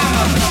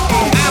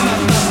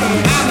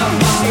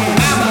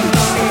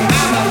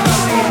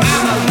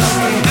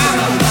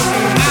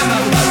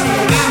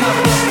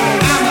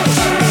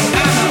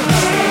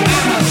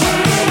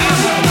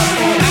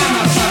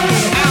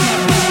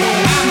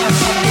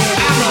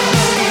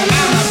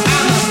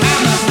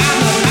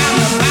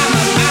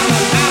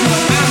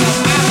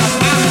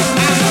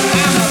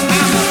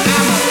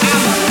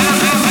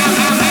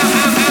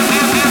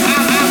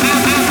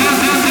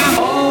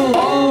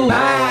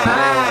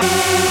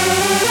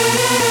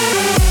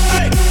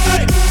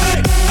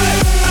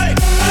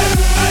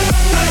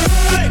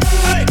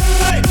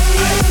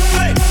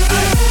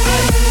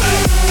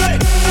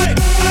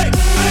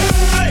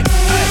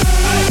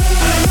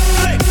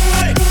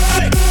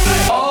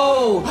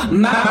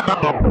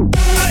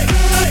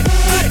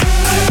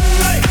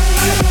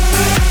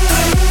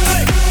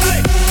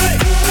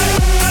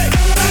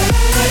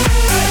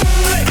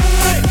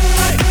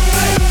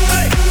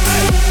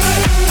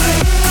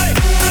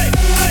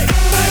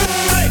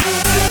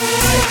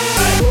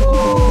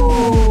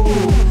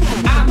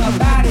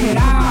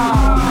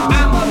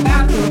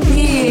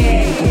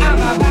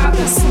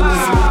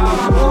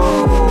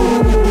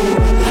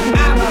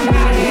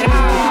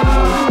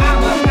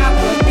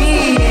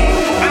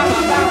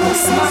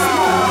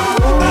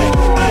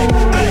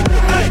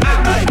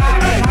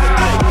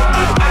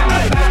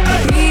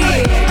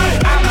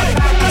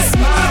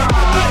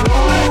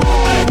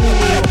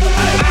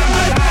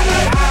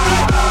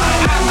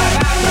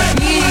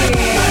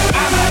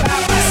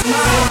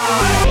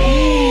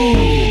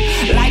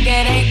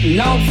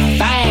 no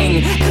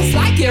thing. Cause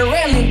like it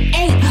really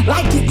ain't,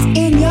 like it's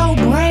in your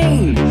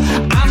brain.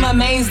 I'm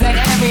amazed that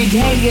every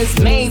day is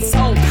made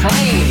so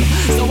plain.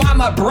 So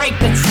I'ma break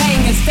the chain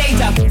and stage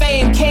a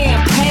fame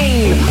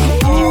campaign.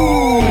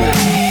 Ooh,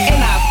 and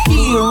I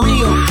feel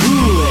real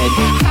good.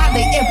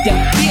 Holla if you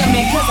feel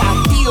me, cause I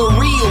feel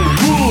real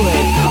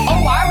good.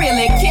 Oh, I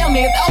really kill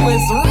me, though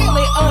it's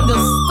really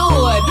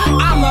understood.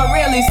 I'ma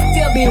really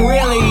still be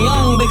really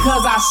young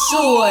because I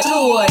should.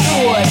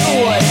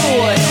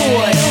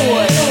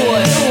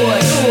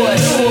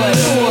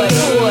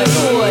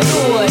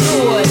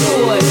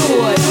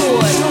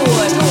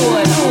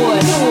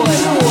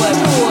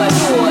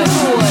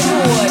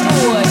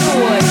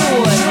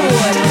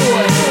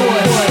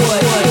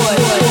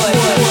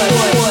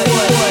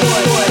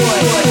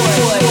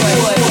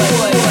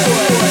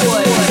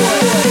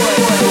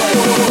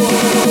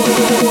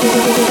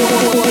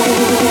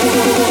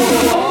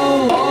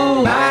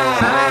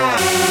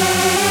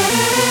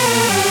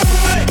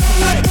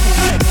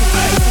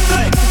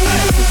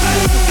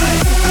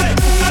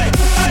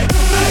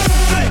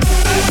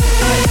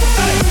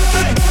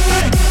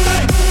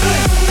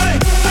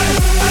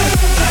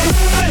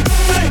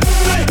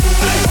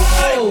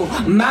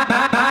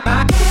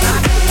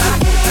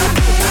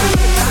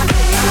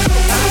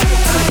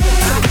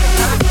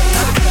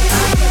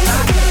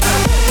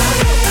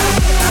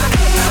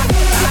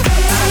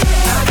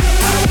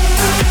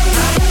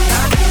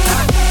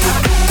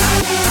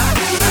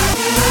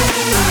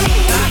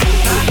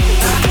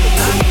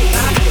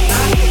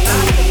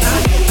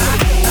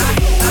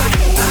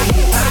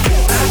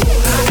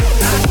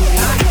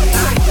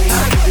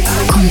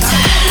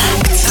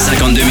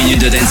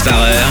 De dance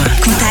par heure.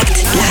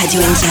 Contact, la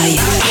radio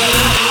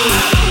Enjoy.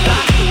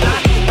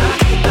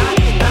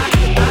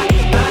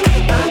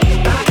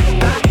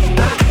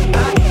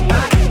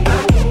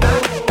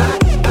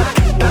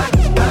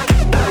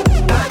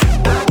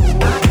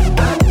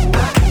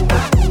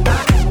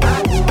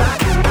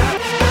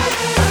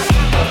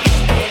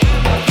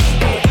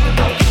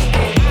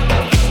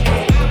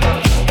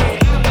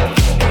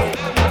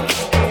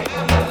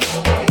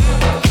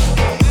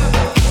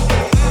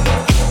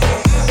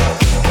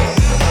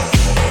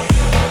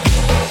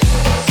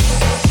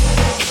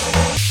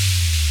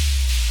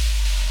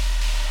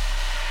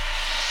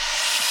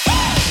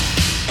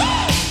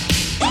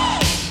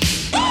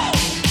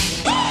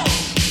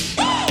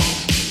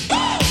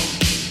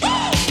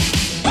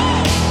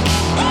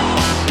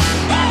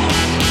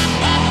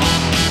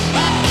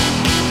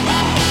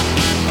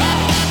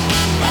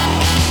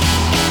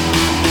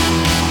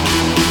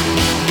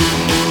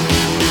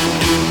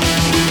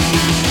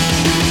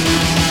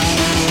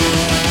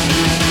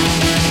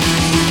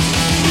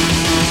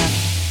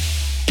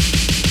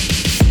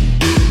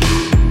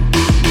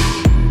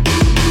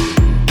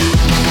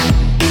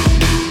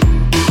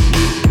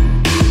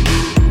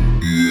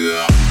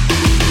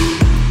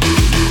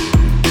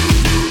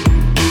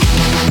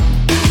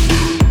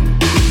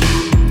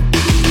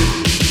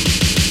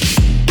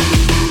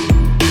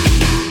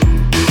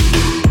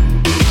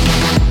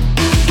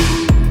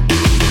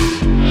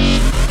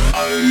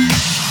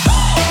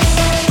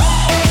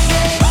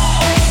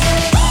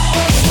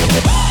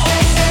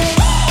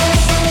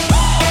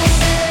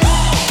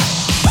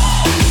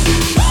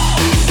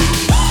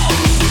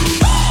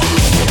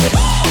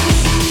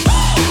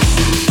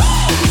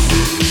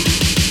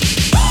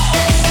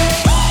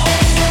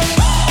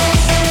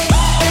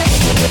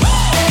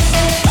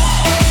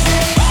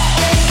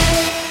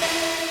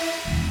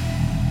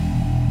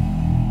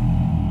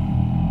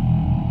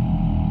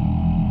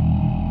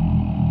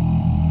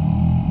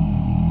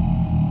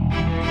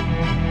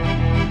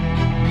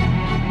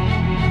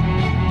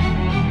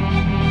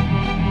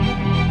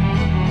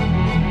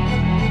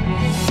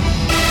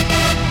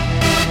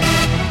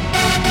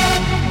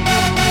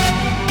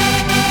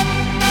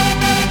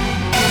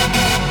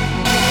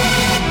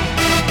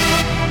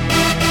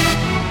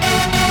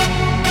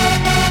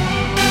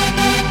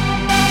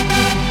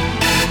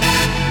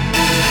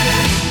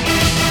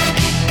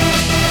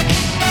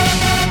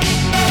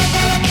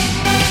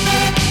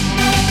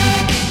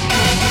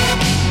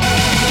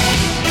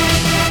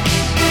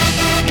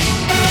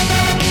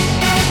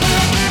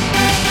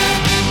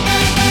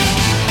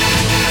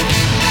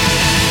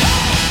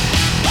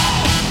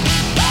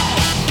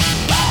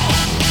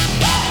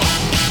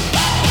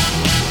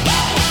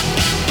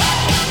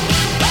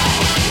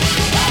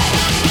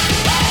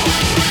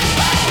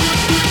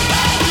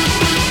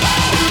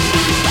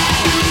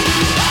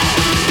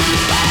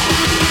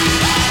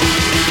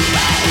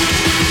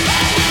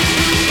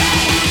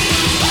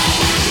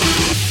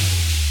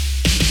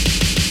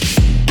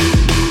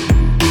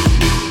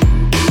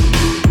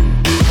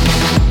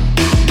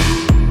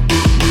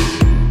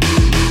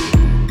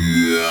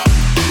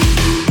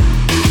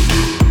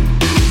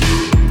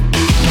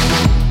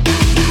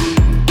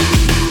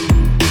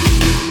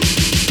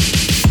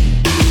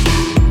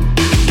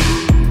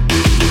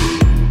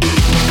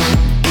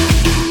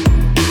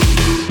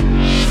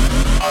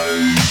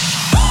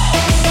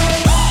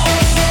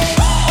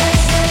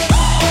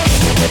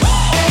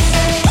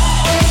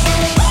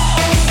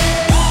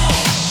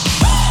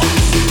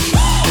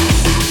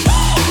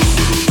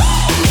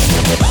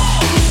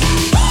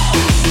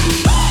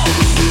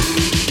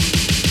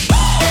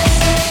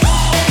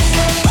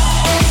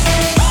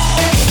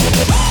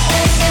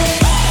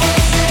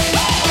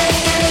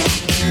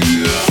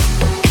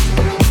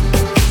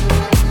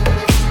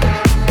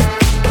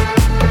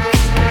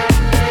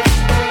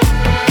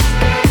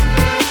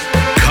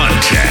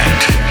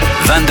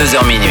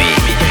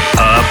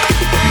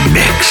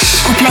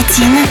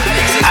 platine,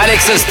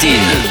 Alex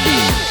Austin.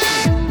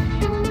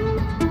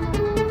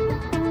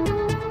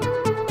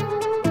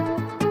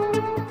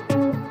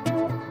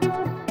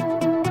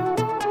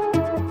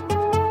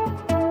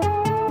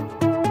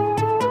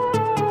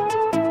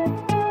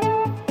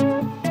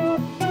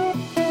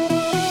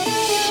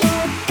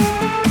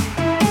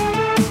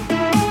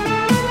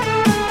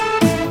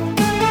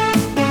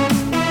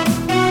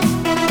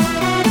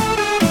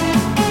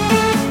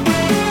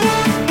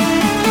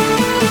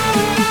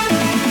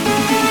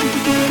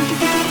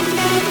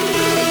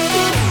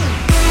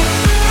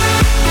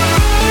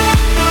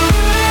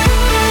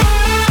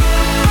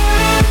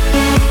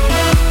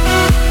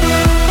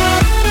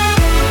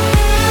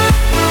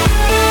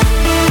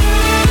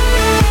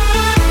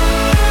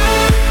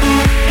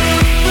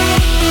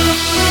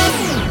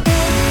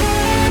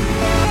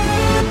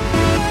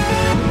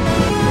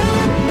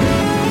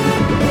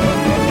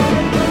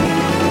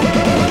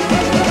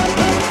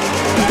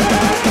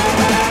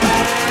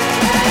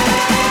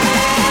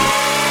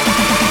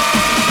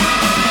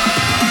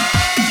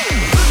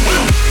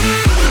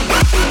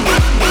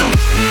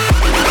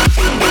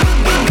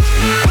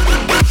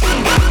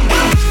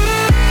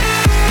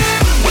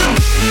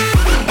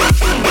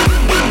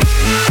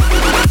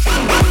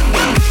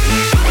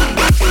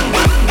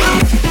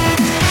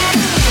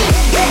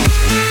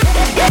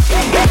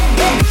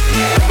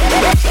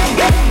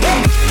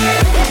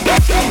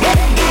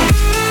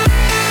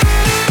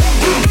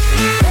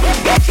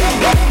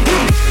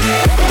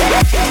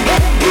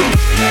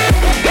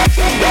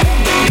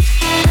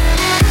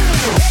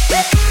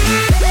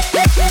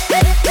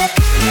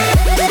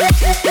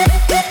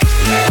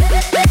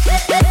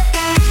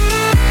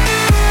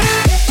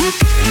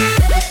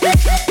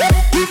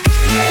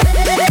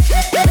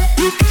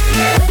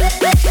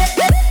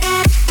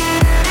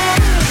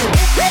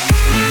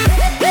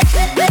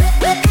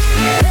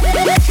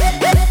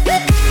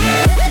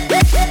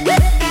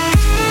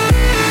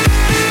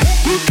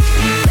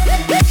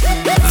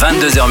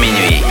 22h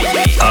minuit.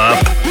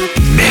 Up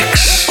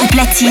Mix. au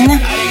platine,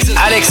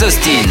 Alex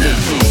Austin.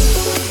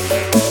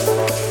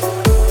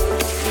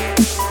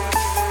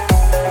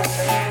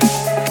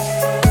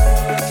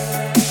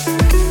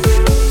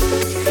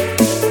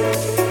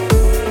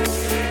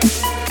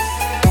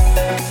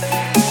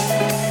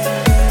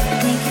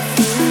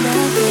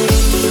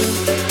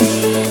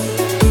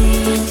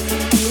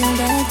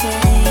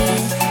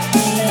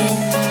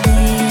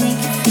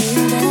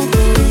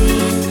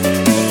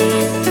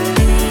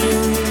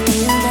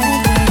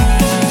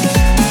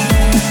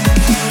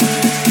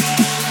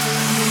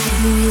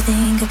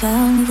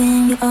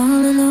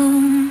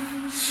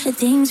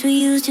 Things we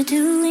used to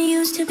do and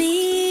used to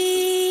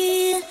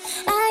be.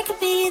 I could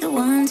be the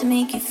one to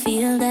make you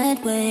feel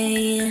that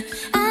way.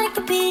 I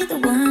could be the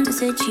one to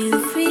set you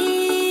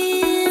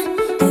free.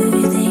 Do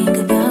you think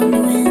about me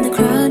when the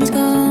crowd is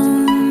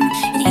gone?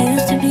 It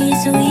used to be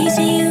so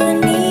easy, you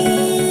and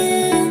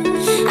me.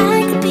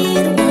 I could be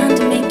the one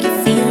to make you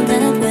feel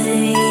that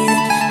way.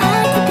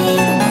 I could be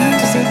the one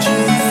to set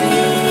you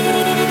free.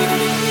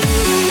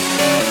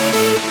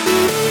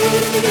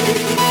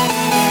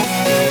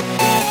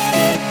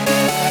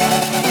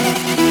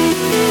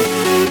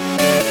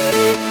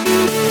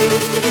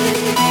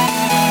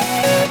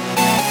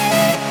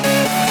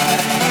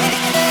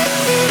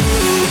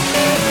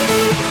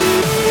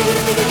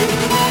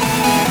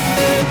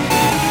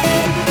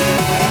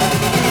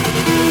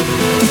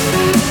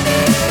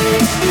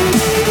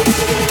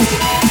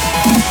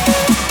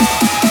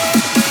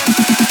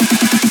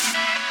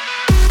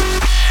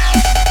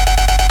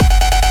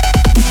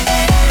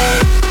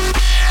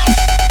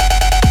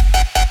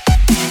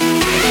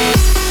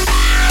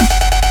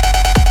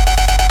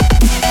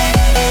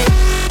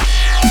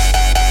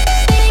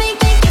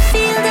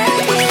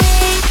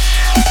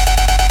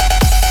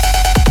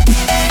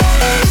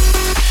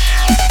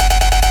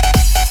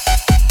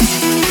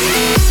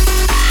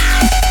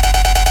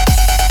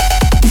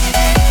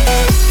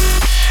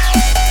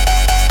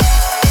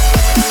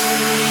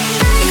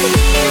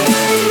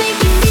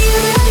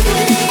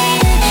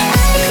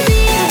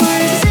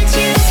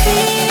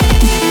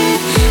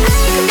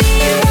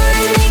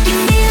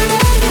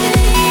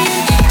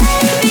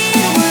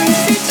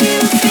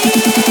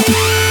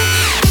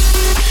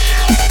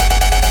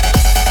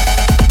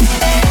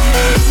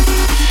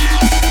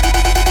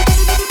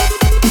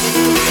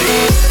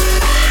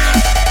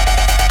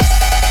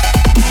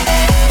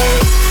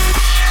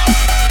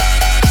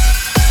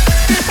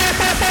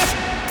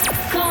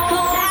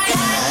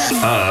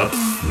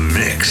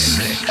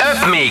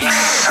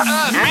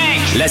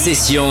 La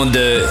session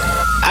de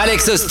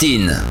Alex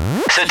Austin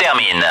se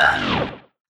termine.